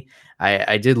 whiskey.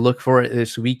 I did look for it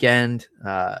this weekend.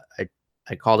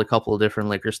 I called a couple of different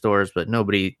liquor stores, but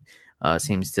nobody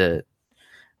seems to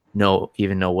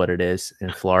even know what it is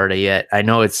in Florida yet. I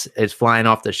know it's flying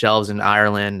off the shelves in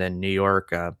Ireland and New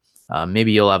York.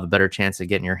 Maybe you'll have a better chance of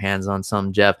getting your hands on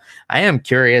some, Jeff. I am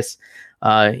curious.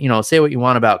 Say what you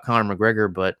want about Conor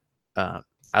McGregor, but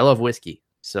I love whiskey,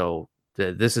 so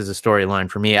this is a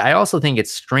storyline for me. I also think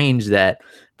it's strange that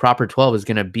Proper 12 is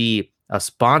going to be a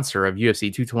sponsor of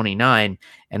UFC 229,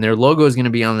 and their logo is going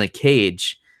to be on the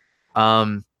cage.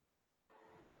 I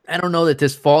don't know that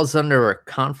this falls under a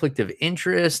conflict of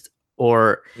interest,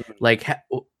 or like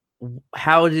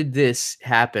how did this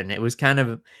happen? It was kind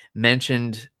of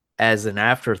mentioned as an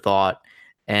afterthought,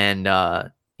 and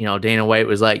Dana White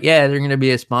was like, yeah, they're going to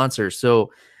be a sponsor.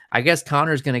 So I guess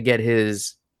Conor's going to get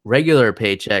his regular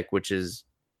paycheck, which is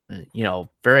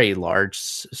very large,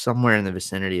 somewhere in the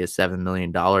vicinity of $7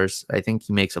 million. I think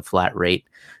he makes a flat rate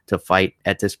to fight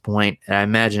at this point, and I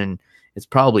imagine it's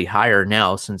probably higher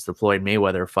now since the Floyd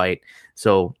Mayweather fight.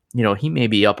 So he may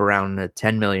be up around the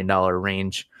 $10 million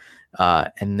range.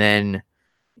 And then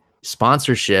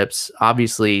sponsorships,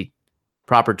 obviously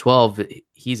Proper 12,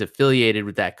 he's affiliated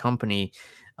with that company.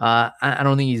 I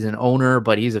don't think he's an owner,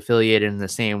 but he's affiliated in the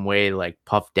same way like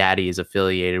Puff Daddy is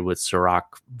affiliated with Ciroc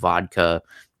vodka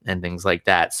and things like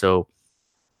that. So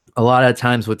a lot of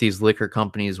times what these liquor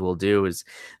companies will do is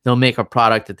they'll make a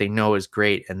product that they know is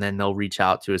great, and then they'll reach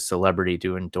out to a celebrity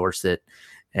to endorse it.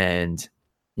 And,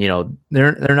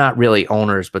 they're not really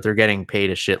owners, but they're getting paid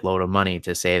a shitload of money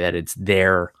to say that it's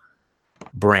their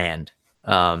brand.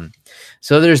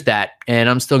 So there's that. And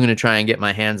I'm still going to try and get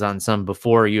my hands on some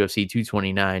before UFC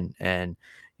 229. And,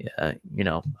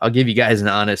 I'll give you guys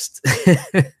I'll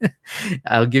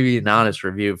give you an honest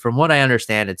review. From what I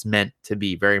understand, it's meant to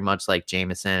be very much like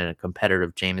Jameson and a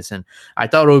competitive Jameson. I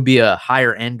thought it would be a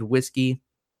higher end whiskey,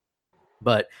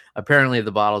 but apparently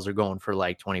the bottles are going for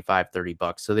like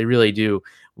 $25-$30. So they really do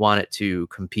want it to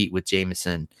compete with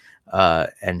Jameson,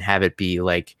 and have it be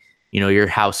like, your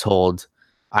household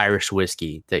Irish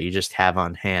whiskey that you just have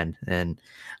on hand. And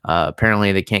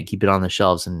apparently they can't keep it on the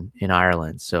shelves in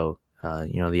Ireland. So,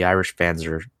 the Irish fans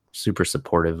are super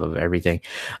supportive of everything.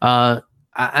 I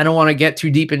don't want to get too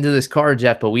deep into this card,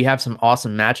 Jeff, but we have some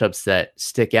awesome matchups that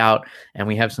stick out, and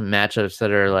we have some matchups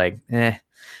that are like,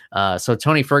 so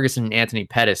Tony Ferguson and Anthony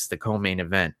Pettis, the co-main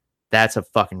event, that's a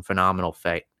fucking phenomenal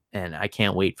fight, and I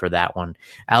can't wait for that one.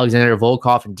 Alexander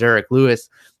Volkov and Derek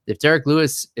Lewis. If Derek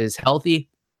Lewis is healthy,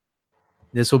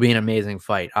 This will be an amazing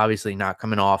fight. Obviously, not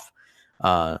coming off,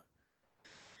 the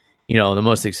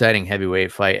most exciting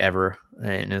heavyweight fight ever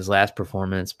in his last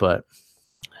performance, but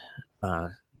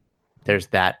there's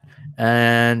that.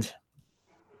 And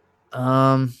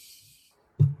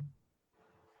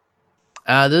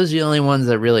those are the only ones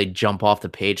that really jump off the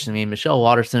page to me. Michelle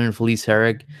Waterson and Felice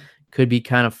Herrig could be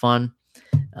kind of fun.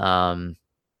 And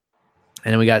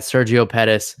then we got Sergio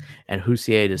Pettis and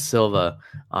Husier da Silva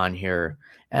on here.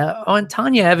 And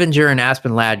Tanya Evinger and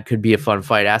Aspen Ladd could be a fun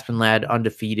fight. Aspen Ladd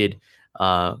undefeated,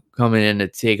 coming in to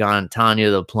take on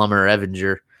Tanya the Plumber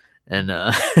Evinger. And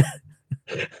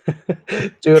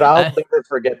dude, I'll never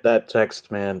forget that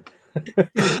text, man.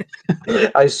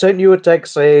 I sent you a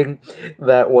text saying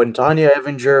that when Tanya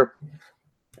Evinger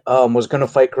was going to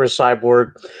fight Chris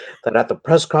Cyborg, that at the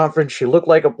press conference she looked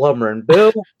like a plumber. And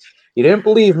Bill, you didn't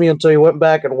believe me until you went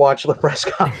back and watched the press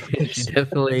conference.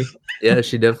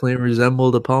 She definitely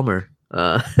resembled a plumber.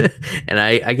 And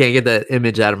I can't get that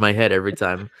image out of my head every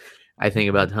time I think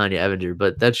about Tanya Evinger,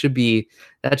 but that should be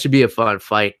a fun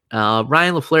fight.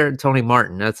 Ryan LaFleur and Tony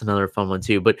Martin, that's another fun one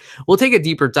too. But we'll take a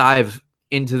deeper dive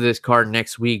into this card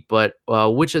next week. But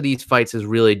which of these fights is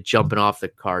really jumping off the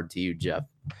card to you, Jeff?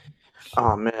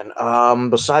 Oh man,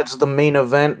 besides the main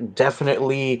event,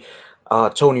 definitely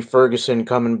Tony Ferguson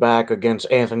coming back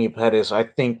against Anthony Pettis. I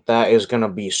think that is going to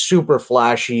be super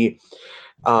flashy.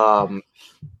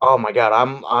 Oh my God,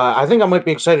 I think I might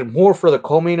be excited more for the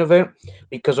co-main event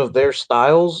because of their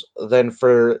styles than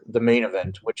for the main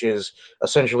event, which is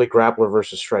essentially grappler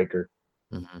versus striker.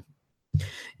 Mm-hmm.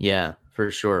 Yeah,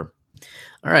 for sure.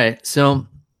 All right, so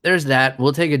there's that.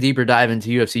 We'll take a deeper dive into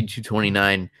UFC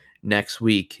 229 next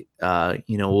week.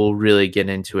 We'll really get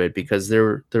into it because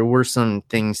there were some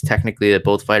things technically that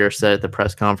both fighters said at the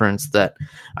press conference that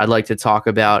I'd like to talk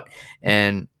about,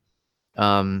 and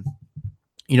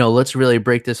let's really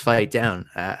break this fight down.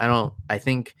 I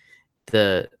think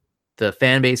the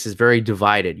fan base is very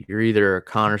divided. You're either a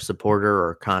Conor supporter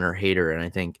or a Conor hater, and I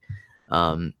think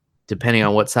depending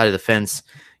on what side of the fence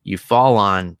you fall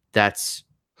on, that's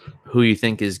who you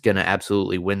think is going to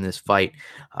absolutely win this fight.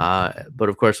 But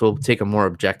of course, we'll take a more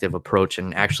objective approach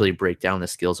and actually break down the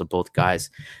skills of both guys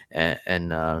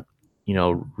and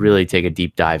really take a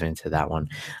deep dive into that one.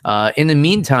 In the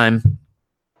meantime,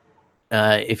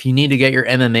 if you need to get your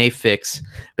MMA fix,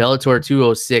 Bellator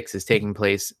 206 is taking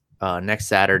place next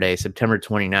Saturday, September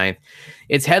 29th.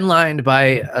 It's headlined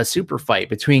by a super fight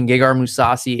between Gegard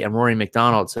Mousasi and Rory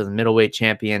McDonald, so the middleweight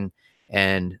champion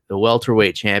and the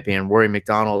welterweight champion. Rory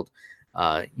McDonald,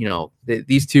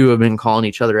 these two have been calling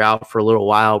each other out for a little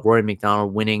while. Rory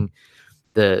McDonald winning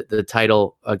the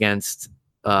title against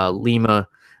Lima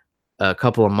a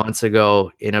couple of months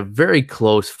ago in a very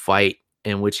close fight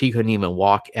in which he couldn't even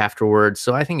walk afterwards.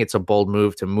 So I think it's a bold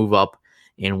move to move up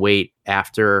in weight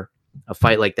after a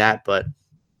fight like that. But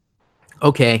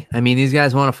okay, I mean, these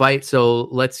guys want to fight, so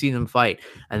let's see them fight.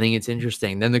 I think it's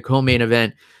interesting. Then the co-main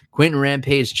event, Quentin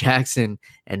Rampage Jackson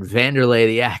and Vanderlei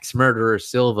the Axe Murderer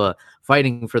Silva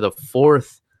fighting for the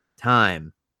fourth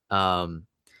time. I'm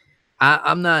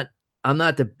not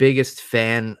the biggest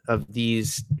fan of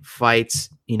these fights,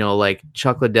 like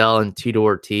Chuck Liddell and Tito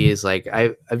Ortiz. Like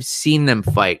I've seen them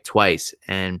fight twice,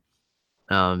 and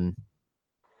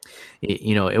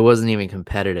it wasn't even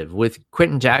competitive. With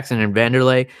Quentin Jackson and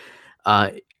Vanderlei,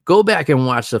 go back and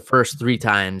watch the first 3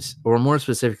 times, or more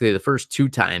specifically, the first 2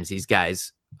 times these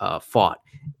guys fought.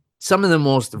 Some of the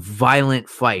most violent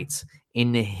fights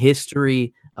in the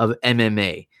history of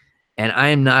MMA. And I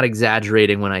am not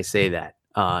exaggerating when I say that.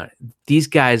 These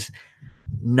guys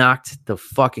knocked the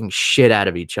fucking shit out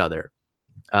of each other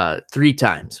 3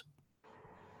 times.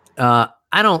 I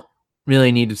don't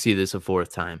really need to see this a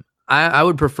 4th time. I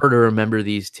would prefer to remember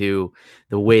these two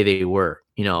the way they were.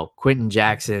 Quentin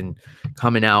Jackson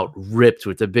coming out ripped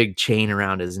with a big chain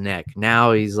around his neck.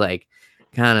 Now he's like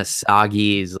kind of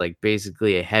soggy. He's like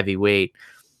basically a heavyweight.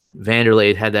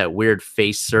 Vanderlei had that weird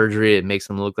face surgery. It makes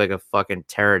him look like a fucking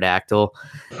pterodactyl.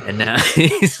 And now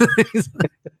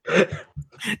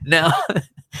now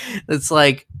it's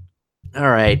like, all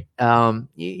right.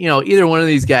 Either one of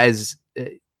these guys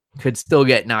could still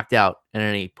get knocked out at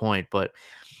any point, but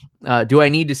do I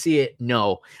need to see it?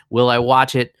 No. Will I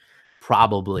watch it?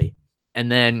 Probably.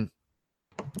 And then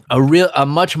a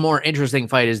much more interesting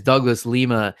fight is Douglas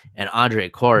Lima and Andrei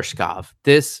Koreshkov.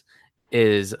 This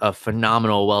is a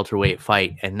phenomenal welterweight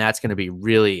fight, and that's going to be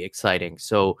really exciting.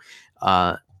 So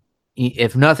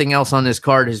if nothing else on this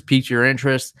card has piqued your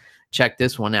interest, check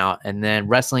this one out. And then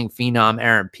wrestling phenom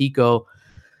Aaron Pico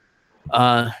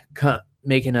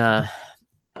making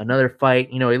another fight.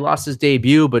 He lost his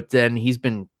debut, but then he's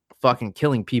been fucking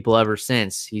killing people ever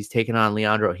since. He's taken on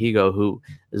Leandro Higo, who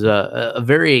is a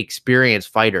very experienced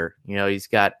fighter. You know, he's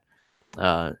got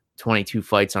 22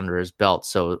 fights under his belt,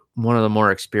 so one of the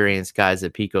more experienced guys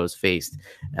that Pico's faced.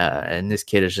 And this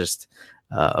kid is just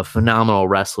a phenomenal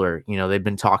wrestler. You know, they've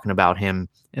been talking about him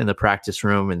in the practice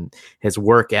room and his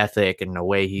work ethic and the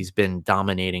way he's been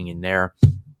dominating in there.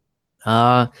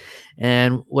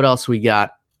 And what else we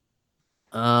got?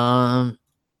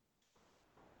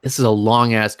 This is a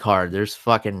long ass card. There's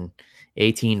fucking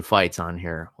 18 fights on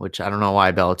here, which I don't know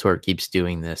why Bellator keeps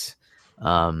doing this.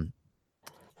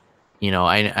 You know,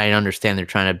 I understand they're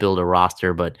trying to build a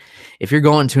roster, but if you're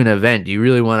going to an event, do you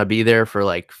really want to be there for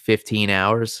like 15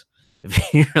 hours?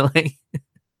 If you're like,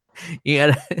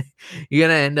 you're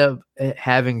gonna end up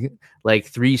having like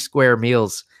 3 square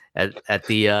meals at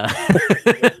the at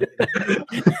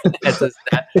the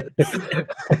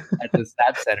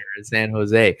STAT Center in San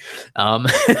Jose.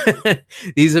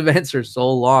 These events are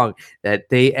so long that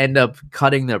they end up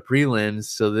cutting the prelims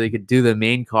so they could do the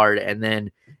main card and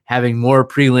then having more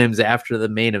prelims after the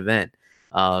main event,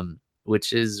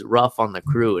 which is rough on the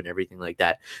crew and everything like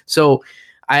that. So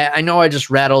I know I just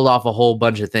rattled off a whole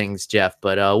bunch of things, Jeff,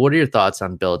 but what are your thoughts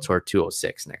on Bellator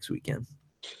 206 next weekend?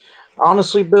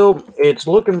 Honestly, Bill, it's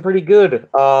looking pretty good.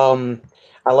 I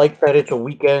like that it's a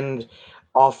weekend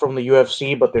off from the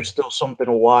UFC, but there's still something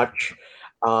to watch.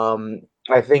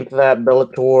 I think that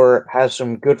Bellator has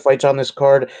some good fights on this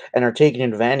card and are taking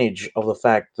advantage of the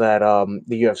fact that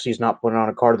the UFC is not putting on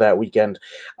a card that weekend.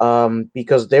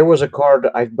 Because there was a card,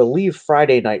 I believe,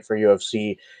 Friday night for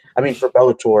for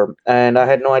Bellator, and I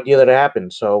had no idea that it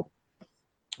happened. So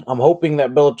I'm hoping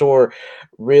that Bellator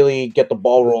really get the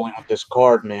ball rolling with this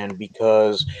card, man,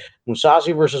 because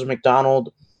Mousasi versus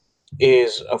McDonald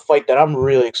is a fight that I'm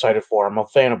really excited for. I'm a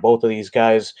fan of both of these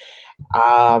guys.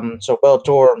 So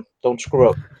Bellator, don't screw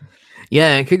up.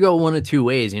 Yeah, it could go one of two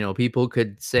ways. You know, people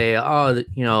could say, oh,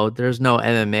 you know, there's no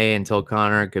MMA until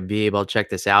Conor could be able to check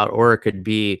this out. Or it could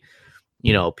be,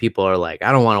 you know, people are like,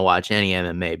 I don't want to watch any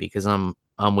MMA because I'm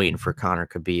waiting for Conor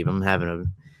Khabib. I'm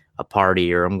having a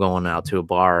party or I'm going out to a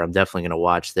bar. I'm definitely going to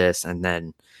watch this. And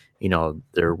then, you know,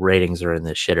 their ratings are in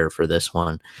the shitter for this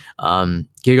one. Gegard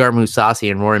Mousasi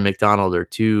and Rory McDonald are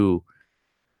two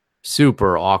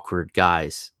super awkward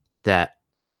guys that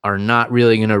are not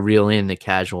really going to reel in the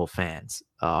casual fans.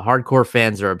 Hardcore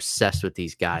fans are obsessed with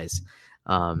these guys.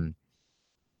 You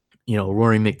know,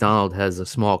 Rory McDonald has a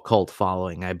small cult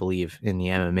following, I believe, in the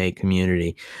MMA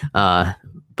community.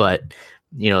 But,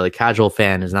 you know, the casual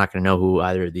fan is not going to know who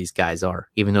either of these guys are,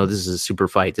 even though this is a super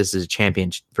fight. This is a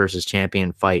champion versus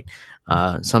champion fight,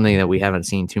 something that we haven't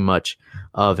seen too much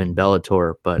of in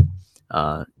Bellator, but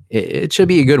it should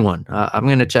be a good one. I'm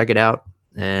going to check it out,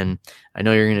 and I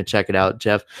know you're going to check it out,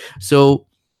 Jeff. So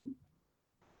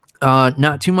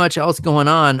not too much else going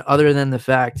on other than the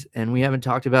fact, and we haven't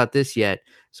talked about this yet.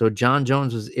 So Jon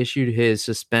Jones was issued his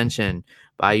suspension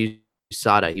by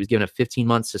USADA. He was given a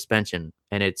 15-month suspension,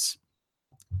 and it's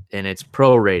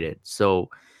prorated. So,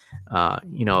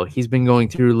 you know, he's been going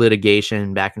through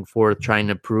litigation back and forth, trying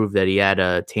to prove that he had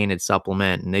a tainted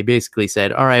supplement. And they basically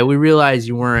said, all right, we realize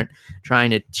you weren't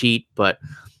trying to cheat, but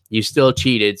you still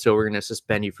cheated. So we're going to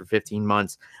suspend you for 15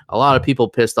 months. A lot of people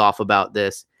pissed off about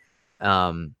this,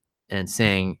 and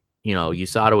saying, you know,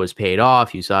 USADA was paid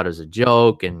off. USADA's a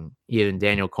joke. And even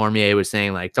Daniel Cormier was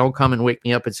saying, like, don't come and wake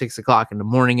me up at 6 o'clock in the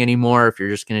morning anymore if you're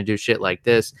just going to do shit like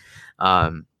this,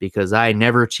 because I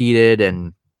never cheated.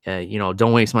 And, you know,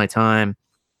 don't waste my time.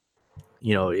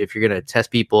 You know, if you're going to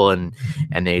test people and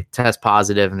they test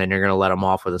positive, and then you're going to let them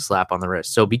off with a slap on the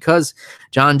wrist. So because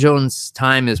Jon Jones'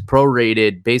 time is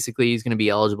prorated, basically he's going to be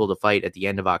eligible to fight at the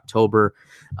end of October.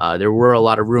 There were a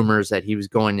lot of rumors that he was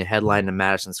going to headline the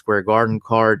Madison Square Garden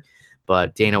card,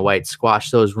 but Dana White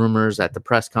squashed those rumors at the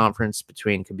press conference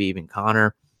between Khabib and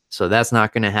Conor. So that's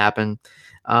not going to happen.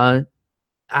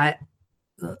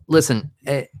 Listen,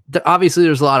 obviously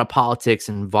there's a lot of politics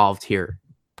involved here.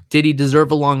 Did he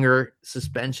deserve a longer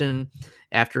suspension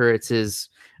after it's his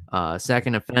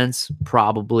second offense?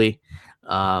 Probably.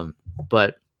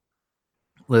 But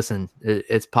listen,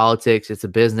 it's politics. It's a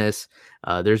business.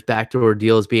 There's backdoor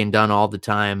deals being done all the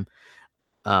time.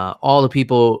 All the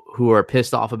people who are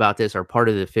pissed off about this are part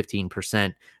of the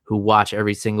 15% who watch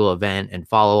every single event and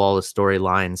follow all the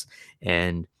storylines,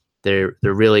 and they're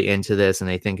really into this and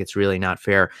they think it's really not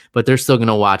fair, but they're still going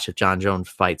to watch if Jon Jones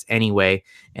fights anyway.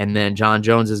 And then Jon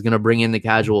Jones is going to bring in the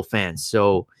casual fans.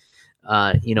 So,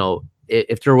 you know,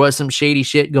 if there was some shady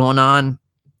shit going on,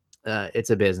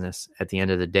 it's a business at the end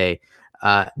of the day.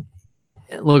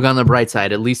 look, on the bright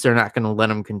side, at least they're not going to let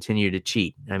him continue to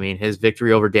cheat. I mean, his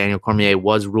victory over Daniel Cormier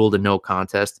was ruled a no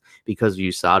contest because of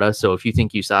USADA. So if you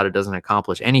think USADA doesn't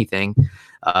accomplish anything,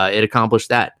 it accomplished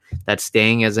that. That's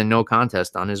staying as a no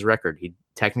contest on his record. He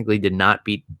technically did not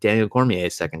beat Daniel Cormier a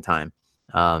second time.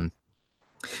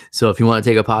 So if you want to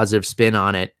take a positive spin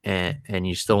on it and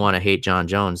you still want to hate Jon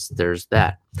Jones, there's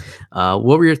that.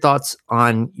 What were your thoughts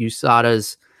on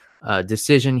USADA's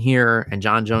decision here and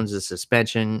Jon Jones's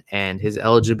suspension and his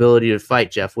eligibility to fight?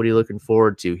 Jeff, what are you looking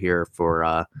forward to here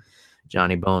for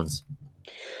Johnny Bones?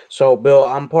 So, Bill,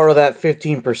 I'm part of that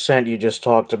 15% you just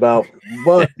talked about.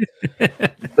 But,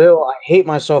 Bill, I hate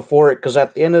myself for it because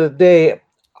at the end of the day,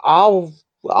 I'll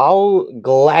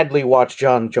gladly watch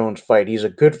Jon Jones fight. He's a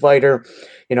good fighter.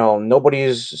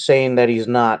 Nobody's saying that he's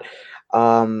not.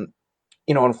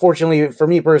 Unfortunately, for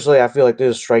me personally, I feel like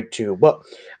this is strike two. But,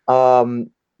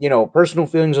 personal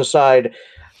feelings aside,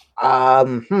 I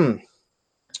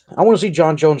want to see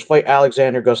Jon Jones fight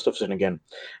Alexander Gustafsson again.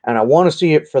 And I want to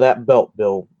see it for that belt,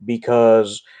 Bill,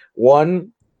 because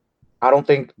one, I don't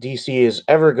think DC is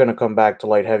ever going to come back to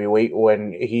light heavyweight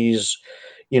when he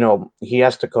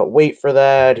has to cut weight for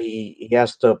that. He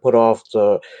has to put off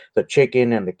the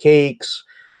chicken and the cakes.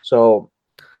 So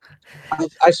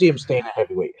I see him staying at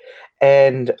heavyweight.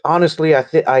 And honestly,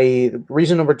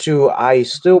 reason number two, I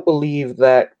still believe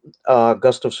that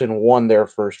Gustafsson won their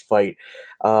first fight,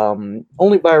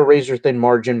 only by a razor thin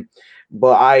margin.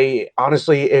 But I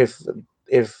honestly, if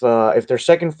their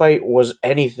second fight was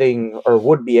anything or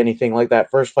would be anything like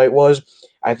that first fight was,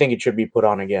 I think it should be put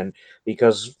on again,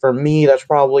 because for me, that's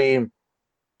probably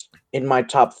in my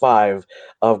top 5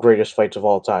 of greatest fights of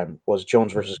all time was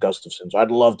Jones versus Gustafsson. So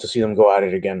I'd love to see them go at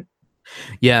it again.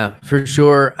 Yeah, for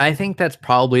sure. I think that's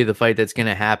probably the fight that's going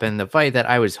to happen. The fight that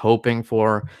I was hoping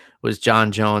for was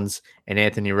Jon Jones and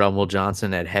Anthony Rumble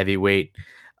Johnson at heavyweight.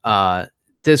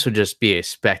 This would just be a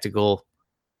spectacle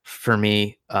for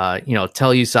me. Tell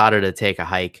USADA to take a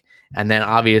hike. And then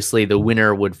obviously the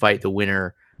winner would fight the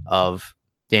winner of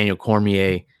Daniel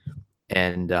Cormier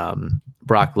and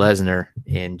Brock Lesnar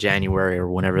in January or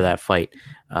whenever that fight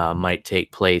might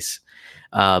take place.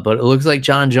 But it looks like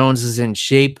Jon Jones is in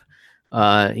shape.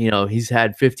 He's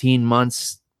had 15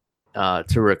 months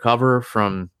to recover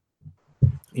from,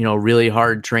 really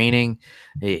hard training.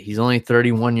 He's only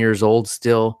 31 years old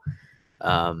still.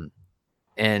 I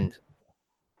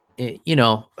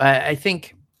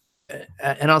think,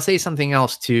 and I'll say something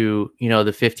else to,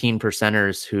 the 15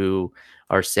 percenters who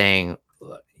are saying,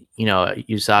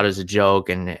 USADA is a joke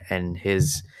and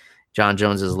his Jon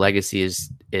Jones's legacy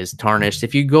is tarnished.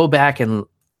 If you go back and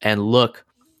look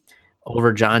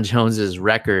over Jon Jones's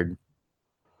record,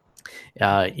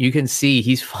 you can see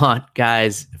he's fought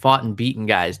and beaten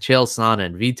guys, Chael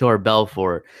Sonnen, Vitor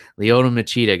Belfort, Lyoto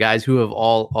Machida, guys who have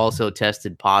all also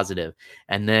tested positive.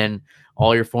 And then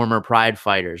all your former Pride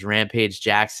fighters, Rampage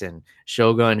Jackson,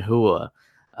 Shogun Hua,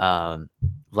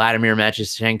 Vladimir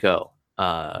Machichenko,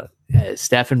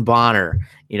 Stephan Bonner.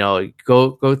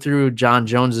 Go through Jon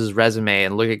Jones's resume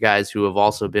and look at guys who have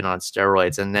also been on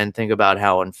steroids, and then think about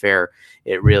how unfair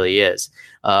it really is.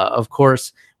 Of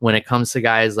course, when it comes to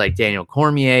guys like Daniel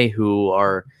Cormier, who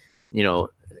are,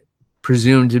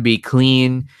 presumed to be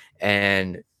clean,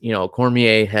 and,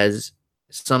 Cormier has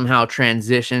somehow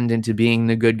transitioned into being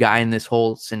the good guy in this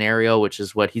whole scenario, which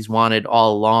is what he's wanted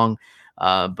all along.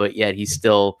 But yet he's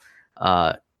still,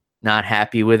 not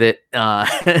happy with it.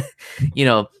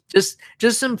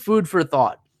 Just some food for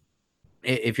thought.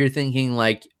 If you're thinking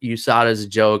like USADA is a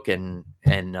joke and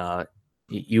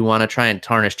you want to try and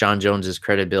tarnish Jon Jones's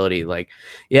credibility, like,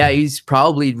 yeah, he's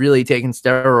probably really taking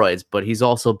steroids, but he's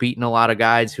also beaten a lot of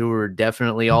guys who were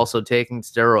definitely also taking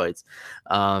steroids.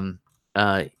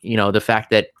 The fact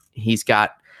that he's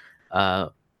got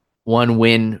one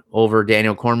win over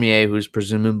Daniel Cormier, who's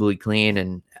presumably clean,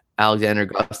 and Alexander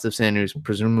Gustafsson, who's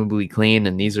presumably clean,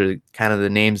 and these are kind of the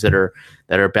names that are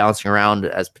bouncing around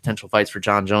as potential fights for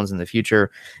Jon Jones in the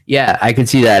future. Yeah, I could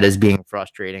see that as being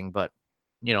frustrating, but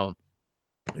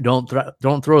don't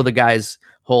throw the guy's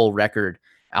whole record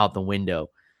out the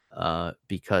window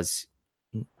because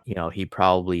he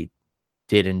probably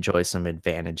did enjoy some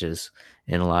advantages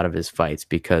in a lot of his fights,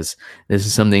 because this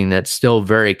is something that's still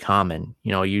very common.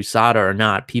 USADA or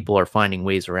not, people are finding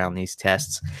ways around these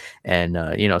tests. And,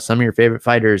 some of your favorite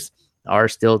fighters are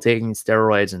still taking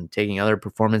steroids and taking other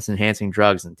performance enhancing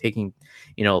drugs and taking,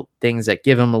 things that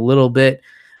give them a little bit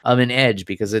of an edge,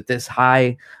 because at this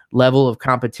high level of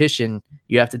competition,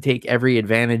 you have to take every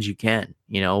advantage you can,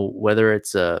 whether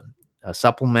it's a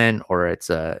supplement or it's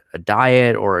a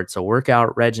diet or it's a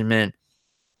workout regimen.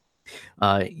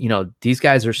 You know, these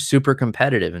guys are super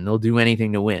competitive and they'll do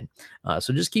anything to win.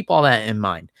 So just keep all that in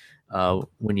mind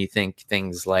when you think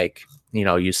things like, you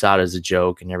know, USADA's a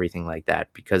joke and everything like that,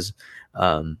 because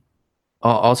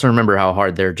also remember how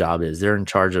hard their job is. They're in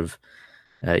charge of,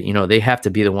 you know, they have to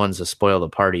be the ones to spoil the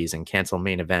parties and cancel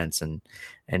main events and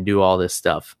do all this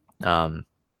stuff.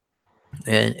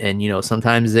 And you know,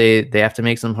 sometimes they have to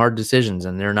make some hard decisions,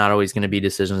 and they're not always going to be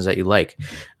decisions that you like,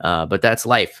 but that's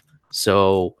life.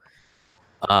 So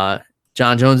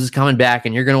John Jones is coming back,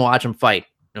 and you're going to watch him fight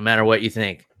no matter what you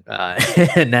think.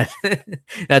 And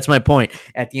that's my point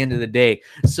at the end of the day.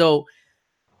 So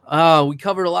we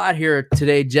covered a lot here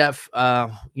today, Jeff.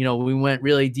 You know, we went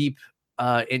really deep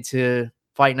into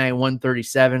Fight Night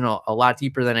 137, a lot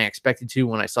deeper than I expected to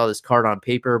when I saw this card on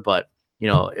paper, but you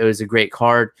know, it was a great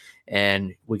card.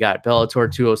 And we got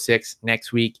Bellator 206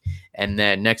 next week. And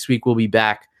then next week we'll be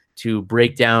back to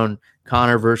break down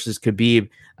Conor versus Khabib.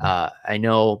 I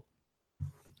know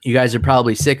you guys are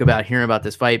probably sick about hearing about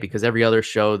this fight because every other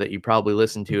show that you probably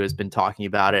listen to has been talking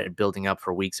about it and building up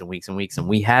for weeks and weeks and weeks, and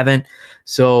we haven't.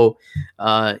 So,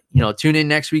 you know, tune in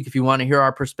next week if you want to hear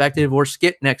our perspective, or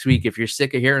skip next week if you're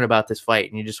sick of hearing about this fight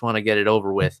and you just want to get it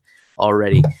over with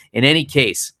already. In any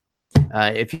case,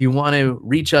 if you want to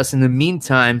reach us in the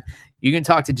meantime, you can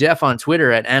talk to Jeff on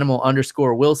Twitter at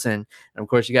 @animal_Wilson. And of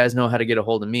course, you guys know how to get a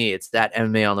hold of me. It's that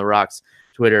MMA on the Rocks,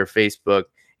 Twitter, Facebook,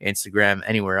 Instagram,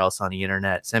 anywhere else on the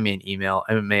internet. Send me an email,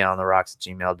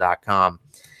 MMAonTheRocks@gmail.com.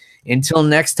 Until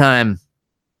next time,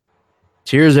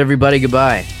 cheers, everybody.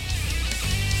 Goodbye.